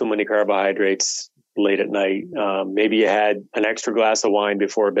probably too many carbohydrates late at night. Maybe you had an extra glass of wine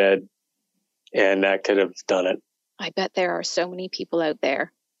before bed, and that could have done it. I bet there are so many people out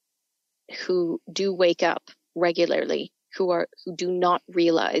there who do wake up regularly who do not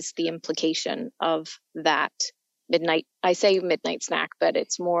realize the implication of that midnight. I say midnight snack, but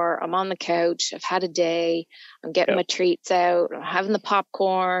it's more, I'm on the couch, I've had a day, I'm getting my treats out, I'm having the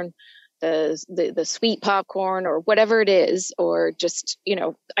popcorn, the sweet popcorn or whatever it is, or just,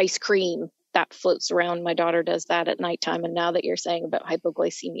 ice cream that floats around. My daughter does that at nighttime. And now that you're saying about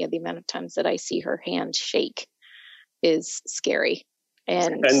hypoglycemia, the amount of times that I see her hand shake is scary.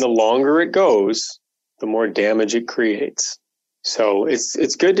 And the longer it goes, the more damage it creates. So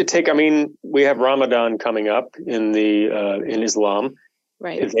it's good to take. I mean, we have Ramadan coming up in Islam.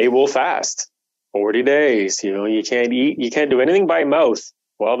 Right. They will fast 40 days. You can't eat. You can't do anything by mouth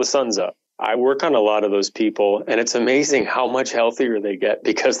while the sun's up. I work on a lot of those people, and it's amazing how much healthier they get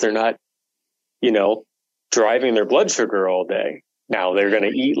because they're not, driving their blood sugar all day. Now they're going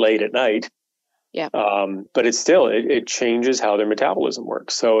to eat late at night. Yeah. But it's still, it changes how their metabolism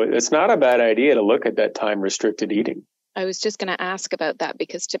works. So it's not a bad idea to look at that time restricted eating. I was just going to ask about that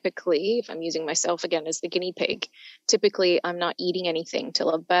because typically, if I'm using myself again as the guinea pig, typically I'm not eating anything till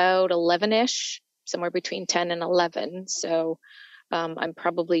about 11-ish, somewhere between 10 and 11. So I'm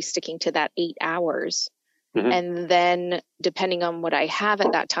probably sticking to that 8 hours. Mm-hmm. And then depending on what I have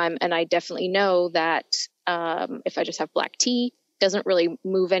at that time, and I definitely know that if I just have black tea, doesn't really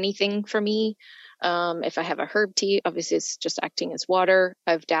move anything for me. If I have a herb tea, obviously it's just acting as water.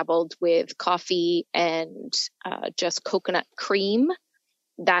 I've dabbled with coffee and just coconut cream.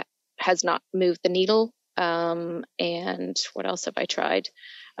 That has not moved the needle. And what else have I tried?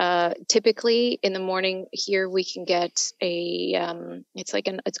 Typically in the morning here we can get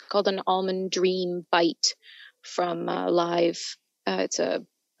it's called an Almond Dream Bite from Live. It's a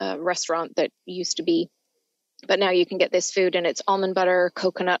restaurant that used to be, but now you can get this food and it's almond butter,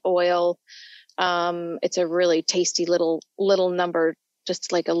 coconut oil. It's a really tasty little number,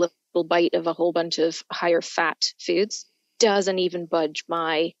 just like a little bite of a whole bunch of higher fat foods. Doesn't even budge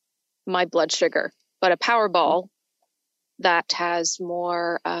my blood sugar. But a Powerball that has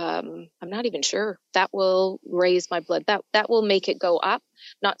more, I'm not even sure, that will raise my blood. That will make it go up,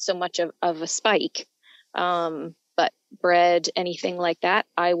 not so much of a spike. But bread, anything like that,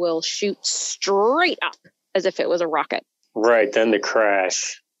 I will shoot straight up as if it was a rocket. Right, then the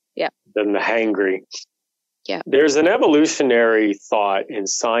crash. Yeah. Then the hangry. Yeah. There's an evolutionary thought in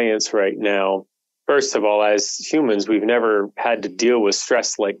science right now. First of all, as humans, we've never had to deal with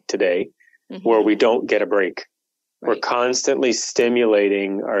stress like today, mm-hmm. where we don't get a break. Right. We're constantly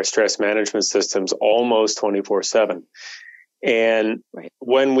stimulating our stress management systems almost 24/7. And right.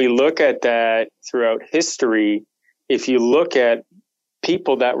 when we look at that throughout history, if you look at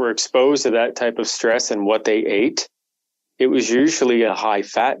people that were exposed to that type of stress and what they ate, it was usually a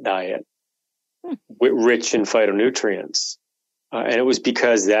high-fat diet, rich in phytonutrients. And it was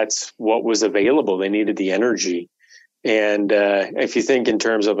because that's what was available. They needed the energy. And if you think in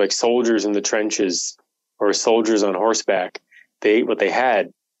terms of like soldiers in the trenches or soldiers on horseback, they ate what they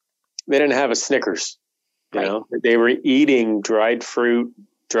had. They didn't have a Snickers. You know, they were eating dried fruit,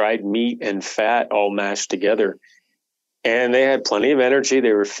 dried meat, and fat all mashed together. And they had plenty of energy.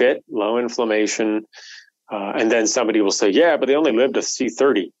 They were fit, low inflammation. And then somebody will say, yeah, but they only lived to see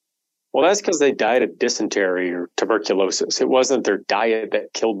 30. Well, that's because they died of dysentery or tuberculosis. It wasn't their diet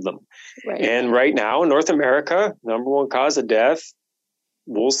that killed them. Right. And right now in North America, number one cause of death,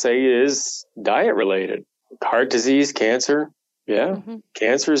 we'll say, is diet related. Heart disease, cancer. Yeah, mm-hmm.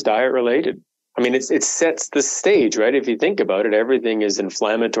 Cancer is diet related. I mean, it sets the stage, right? If you think about it, everything is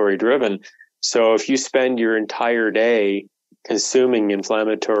inflammatory driven. So if you spend your entire day consuming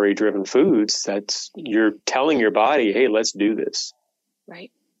inflammatory driven foods, you're telling your body, hey, let's do this.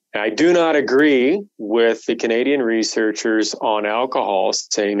 Right. I do not agree with the Canadian researchers on alcohol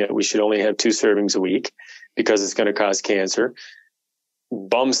saying that we should only have 2 servings a week because it's going to cause cancer.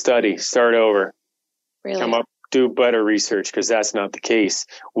 Bum study, start over. Really? Come up, do better research, because that's not the case.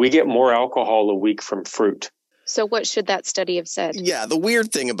 We get more alcohol a week from fruit. So what should that study have said? Yeah, the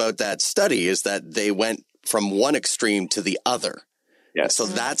weird thing about that study is that they went from one extreme to the other. Yes. So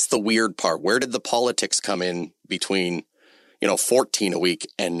that's the weird part. Where did the politics come in between 14 a week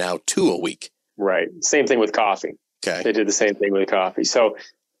and now 2 a week? Right. Same thing with coffee. Okay. They did the same thing with coffee. So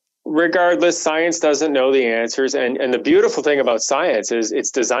regardless, science doesn't know the answers. And the beautiful thing about science is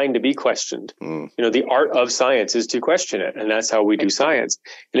it's designed to be questioned. The art of science is to question it. And that's how we do science.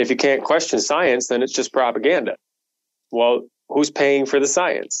 And if you can't question science, then it's just propaganda. Well, who's paying for the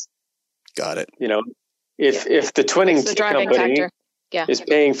science? Got it. If the Twinning Tea Company is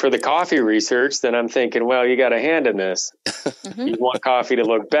paying for the coffee research, then I'm thinking, well, you got a hand in this. Mm-hmm. You want coffee to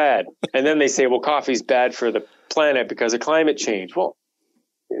look bad. And then they say, well, coffee's bad for the planet because of climate change. Well,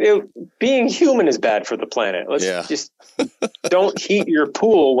 being human is bad for the planet. Let's just don't heat your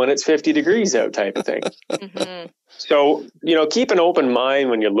pool when it's 50 degrees out type of thing. Mm-hmm. So, keep an open mind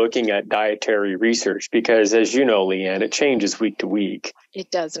when you're looking at dietary research because, as you know, Leanne, it changes week to week.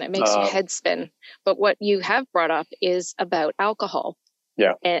 It does, and it makes your head spin. But what you have brought up is about alcohol.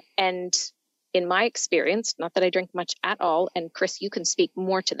 Yeah. And in my experience, not that I drink much at all, and Chris, you can speak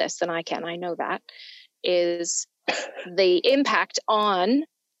more to this than I can, I know that, is the impact on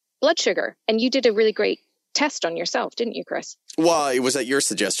blood sugar. And you did a really great test on yourself, didn't you, Chris? Well, it was at your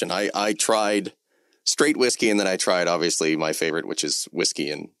suggestion. I tried straight whiskey, and then I tried, obviously, my favorite, which is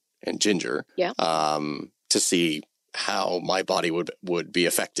whiskey and ginger, to see how my body would be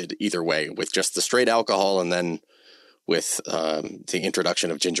affected either way with just the straight alcohol and then with the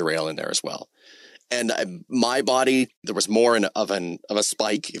introduction of ginger ale in there as well. And my body, there was more of a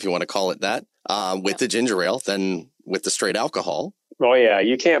spike, if you want to call it that, with the ginger ale than with the straight alcohol. Oh, yeah.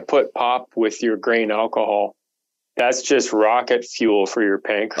 You can't put pop with your grain alcohol. That's just rocket fuel for your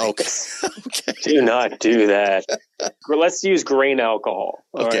pancreas. Okay. Do not do that. Let's use grain alcohol.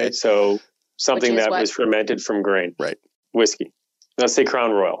 Okay. All right? So something that was fermented from grain. Right. Whiskey. Let's say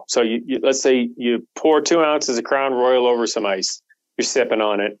Crown Royal. So let's say you pour 2 ounces of Crown Royal over some ice. You're sipping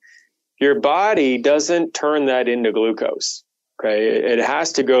on it. Your body doesn't turn that into glucose. Okay. It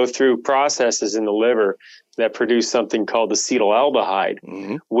has to go through processes in the liver that produce something called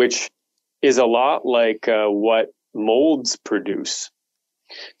acetaldehyde, which is a lot like what molds produce.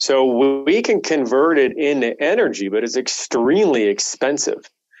 So we can convert it into energy, but it's extremely expensive.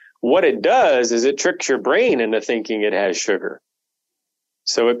 What it does is it tricks your brain into thinking it has sugar.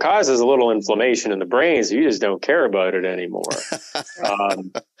 So it causes a little inflammation in the brain, so you just don't care about it anymore.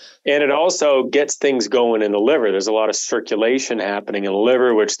 And it also gets things going in the liver. There's a lot of circulation happening in the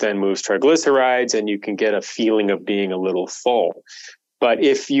liver, which then moves triglycerides, and you can get a feeling of being a little full. But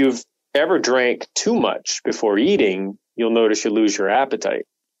if you've ever drank too much before eating, you'll notice you lose your appetite.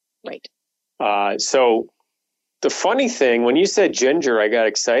 Right. So the funny thing, when you said ginger, I got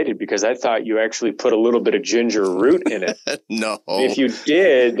excited because I thought you actually put a little bit of ginger root in it. No. If you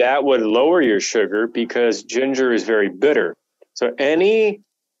did, that would lower your sugar because ginger is very bitter. So any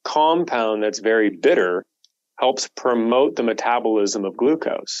compound that's very bitter helps promote the metabolism of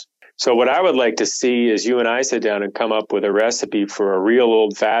glucose. So what I would like to see is you and I sit down and come up with a recipe for a real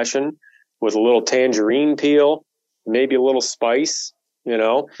old fashioned with a little tangerine peel, maybe a little spice,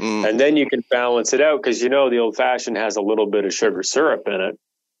 and then you can balance it out because, the old fashioned has a little bit of sugar syrup in it.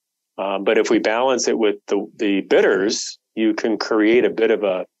 But if we balance it with the bitters, you can create a bit of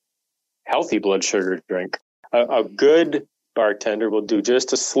a healthy blood sugar drink. A good bartender will do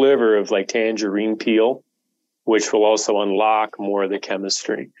just a sliver of like tangerine peel, which will also unlock more of the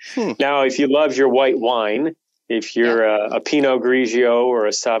chemistry. Now, if you love your white wine, if you're a Pinot Grigio or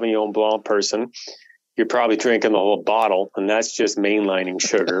a Sauvignon Blanc person, you're probably drinking the whole bottle, and that's just mainlining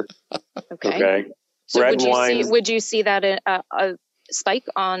sugar. Okay. So red wine. Would you see that a spike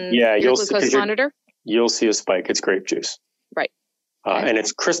on your glucose monitor? You'll see a spike. It's grape juice. Right. And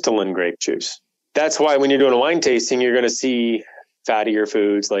it's crystalline grape juice. That's why when you're doing a wine tasting, you're going to see fattier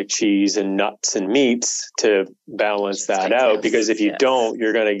foods like cheese and nuts and meats to balance that out. Because if you don't,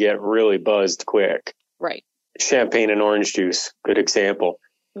 you're going to get really buzzed quick. Right. Champagne and orange juice, good example.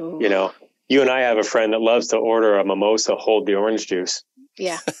 Ooh. You and I have a friend that loves to order a mimosa, hold the orange juice.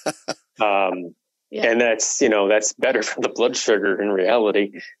 Yeah. And that's better for the blood sugar in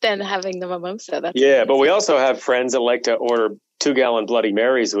reality than having the mimosa. That's but we also have friends that like to order 2-gallon Bloody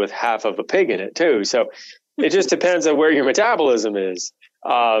Marys with half of a pig in it too. So it just depends on where your metabolism is.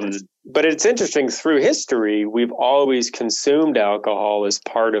 But it's interesting, through history, we've always consumed alcohol as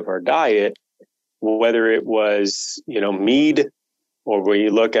part of our diet, whether it was, mead, or when you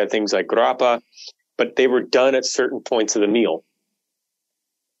look at things like grappa, but they were done at certain points of the meal.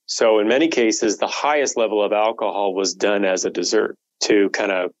 So in many cases, the highest level of alcohol was done as a dessert to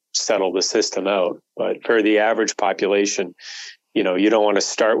kind of settle the system out. But for the average population, you don't want to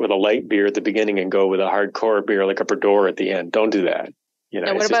start with a light beer at the beginning and go with a hardcore beer like a Brador at the end. Don't do that.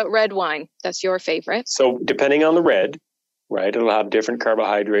 Now, what about red wine? That's your favorite. So depending on the red, right, it'll have different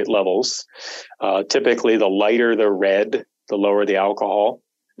carbohydrate levels. Typically, the lighter the red, the lower the alcohol.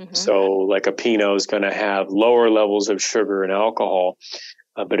 Mm-hmm. So like a Pinot is going to have lower levels of sugar and alcohol.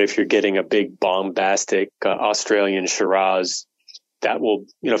 But if you're getting a big bombastic Australian Shiraz, that will,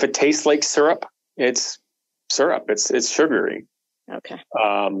 if it tastes like syrup, it's syrup. It's sugary. Okay.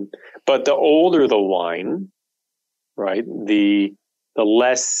 But the older the wine, right, the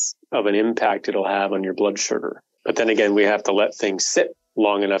less of an impact it'll have on your blood sugar. But then again, we have to let things sit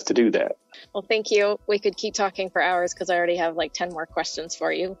long enough to do that. Well, thank you. We could keep talking for hours because I already have like 10 more questions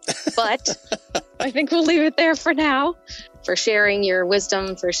for you. But I think we'll leave it there for now. For sharing your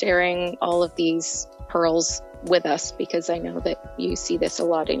wisdom, for sharing all of these pearls with us, because I know that you see this a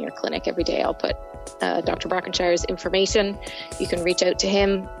lot in your clinic every day. I'll put Dr. Brockenshire's information. You can reach out to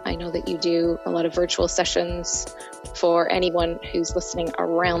him. I know that you do a lot of virtual sessions for anyone who's listening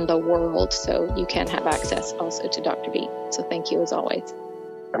around the world, so you can have access also to Dr. B. So thank you as always.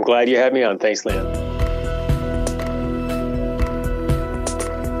 I'm glad you had me on. Thanks, Leanne.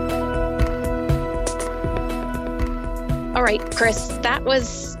 All right, Chris, that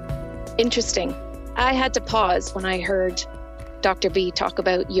was interesting. I had to pause when I heard Dr. B talk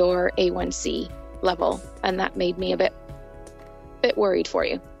about your A1C level, and that made me a bit worried for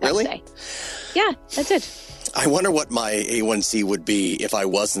you. Really? Say. Yeah, that did. I wonder what my A1C would be if I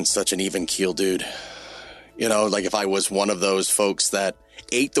wasn't such an even keel dude. Like if I was one of those folks that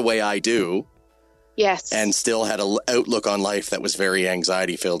ate the way I do. Yes. And still had an outlook on life that was very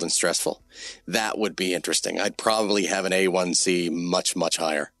anxiety-filled and stressful. That would be interesting. I'd probably have an A1C much, much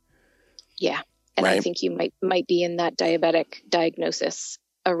higher. Yeah. And right? I think you might be in that diabetic diagnosis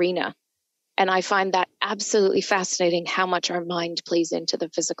arena. And I find that absolutely fascinating, how much our mind plays into the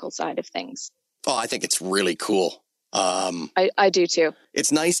physical side of things. Oh, I think it's really cool. I do too.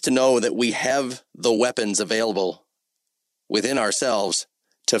 It's nice to know that we have the weapons available within ourselves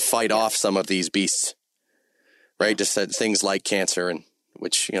to fight off some of these beasts, right? Just things like cancer, and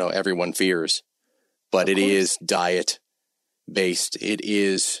which, you know, everyone fears, but it is diet based. It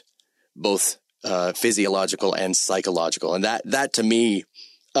is both physiological and psychological. And that to me,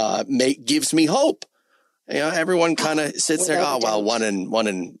 gives me hope. You know, everyone kind of sits there, oh, well, one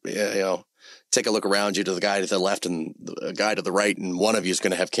and, you know, take a look around you to the guy to the left and the guy to the right, and one of you is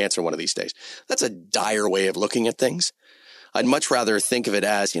going to have cancer one of these days. That's a dire way of looking at things. I'd much rather think of it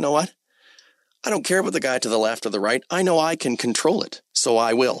as, you know what? I don't care about the guy to the left or the right. I know I can control it, so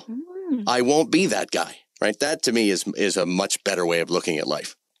I will. I won't be that guy, right? That to me is a much better way of looking at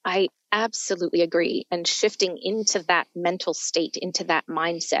life. I absolutely agree. And shifting into that mental state, into that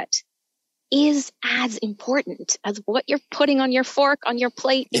mindset, is as important as what you're putting on your fork, on your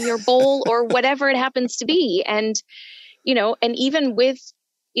plate, in your bowl, or whatever it happens to be. And, you know, and even with,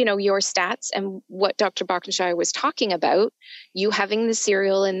 you know, your stats and what Dr. Bockenshire was talking about, you having the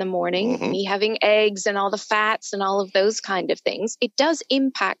cereal in the morning, me having eggs and all the fats and all of those kind of things, it does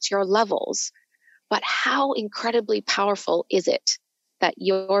impact your levels. But how incredibly powerful is it that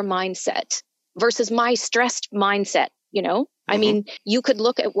your mindset versus my stressed mindset, you know? I mean, you could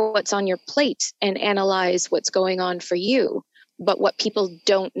look at what's on your plate and analyze what's going on for you. But what people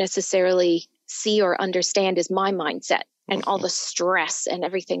don't necessarily see or understand is my mindset and all the stress and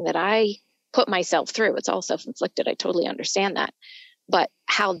everything that I put myself through. It's all self-inflicted. I totally understand that. But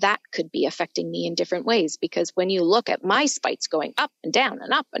how that could be affecting me in different ways, because when you look at my spikes going up and down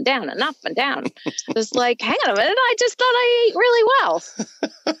and up and down and up and down, it's like, hang on a minute, I just thought I ate really well.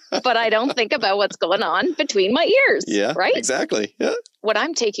 But I don't think about what's going on between my ears. Yeah, right? Exactly. Yeah. What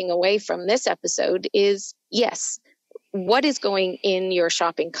I'm taking away from this episode is, yes, what is going in your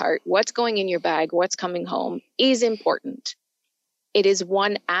shopping cart, what's going in your bag, what's coming home is important. It is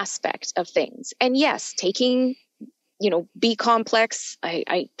one aspect of things. And yes, taking, you know, B complex,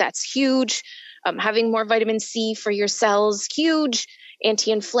 that's huge. Having more vitamin C for your cells, huge.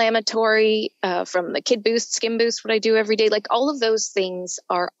 Anti-inflammatory, from the Kid Boost, Skin Boost, what I do every day. Like, all of those things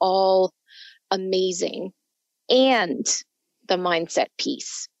are all amazing. And the mindset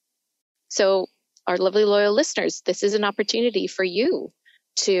piece. So our lovely loyal listeners, this is an opportunity for you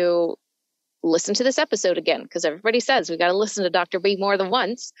to listen to this episode again, because everybody says we got to listen to Dr. B more than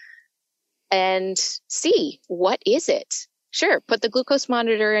once. And see, what is it? Sure, put the glucose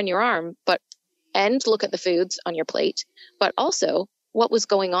monitor in your arm, and look at the foods on your plate, but also what was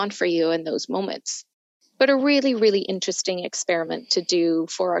going on for you in those moments. But a really, really interesting experiment to do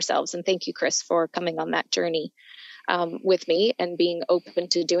for ourselves. And thank you, Chris, for coming on that journey with me and being open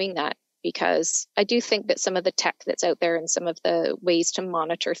to doing that, because I do think that some of the tech that's out there and some of the ways to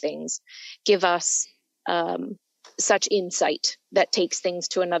monitor things give us such insight that takes things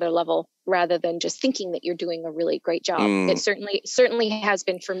to another level, rather than just thinking that you're doing a really great job. It certainly has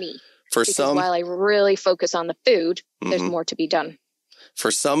been for me. For because some, while I really focus on the food, there's more to be done.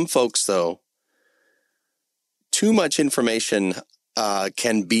 For some folks, though, too much information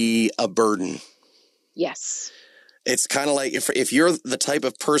can be a burden. Yes. It's kind of like if you're the type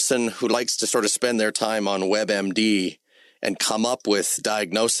of person who likes to sort of spend their time on WebMD and come up with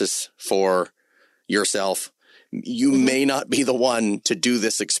diagnosis for yourself, you may not be the one to do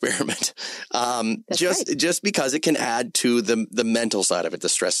this experiment, just because it can add to the mental side of it, the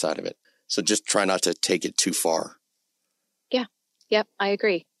stress side of it. So just try not to take it too far. Yeah. Yep. I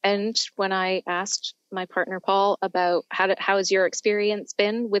agree. And when I asked my partner, Paul, about how has your experience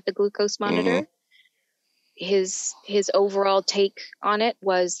been with the glucose monitor, his overall take on it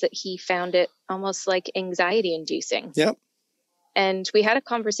was that he found it almost like anxiety inducing. Yep. And we had a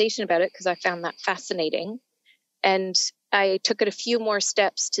conversation about it because I found that fascinating. And I took it a few more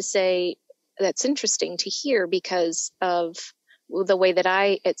steps to say, that's interesting to hear, because of the way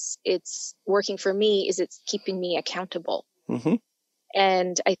that it's working for me is it's keeping me accountable.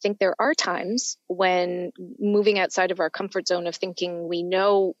 And I think there are times when moving outside of our comfort zone of thinking we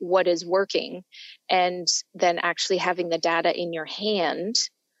know what is working, and then actually having the data in your hand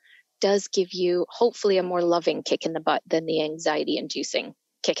does give you hopefully a more loving kick in the butt than the anxiety inducing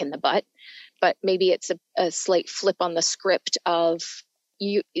kick in the butt. But maybe it's a slight flip on the script of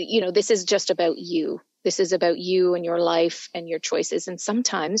you know, this is just about you. This is about you and your life and your choices. And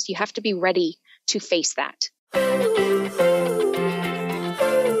sometimes you have to be ready to face that.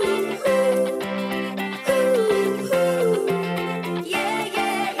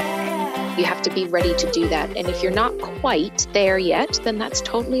 You have to be ready to do that. And if you're not quite there yet, then that's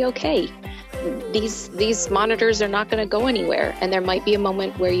totally okay. these monitors are not going to go anywhere. And there might be a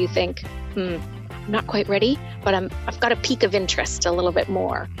moment where you think, I'm not quite ready, but I've got a peak of interest a little bit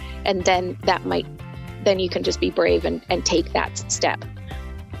more. And then then you can just be brave and take that step.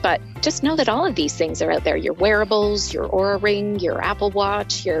 But just know that all of these things are out there. Your wearables, your Oura Ring, your Apple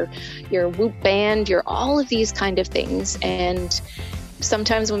Watch, your Whoop Band, all of these kind of things. And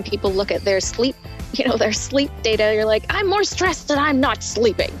sometimes when people look at their sleep data, you're like, I'm more stressed than I'm not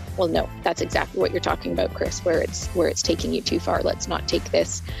sleeping. Well, no, that's exactly what you're talking about, Chris, where it's taking you too far. Let's not take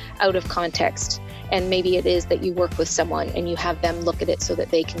this out of context. And maybe it is that you work with someone and you have them look at it so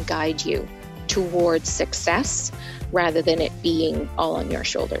that they can guide you towards success rather than it being all on your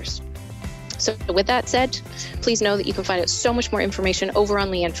shoulders. So with that said, please know that you can find out so much more information over on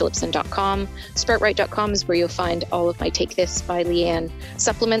leannephillipson.com. Sproutright.com is where you'll find all of my Take This by Leanne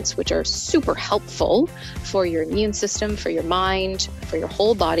supplements, which are super helpful for your immune system, for your mind, for your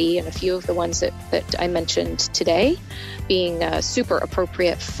whole body, and a few of the ones that I mentioned today being super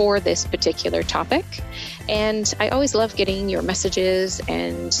appropriate for this particular topic. And I always love getting your messages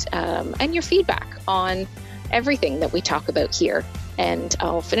and your feedback on everything that we talk about here. And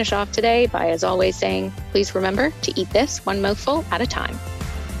I'll finish off today by, as always, saying, please remember to eat this one mouthful at a time.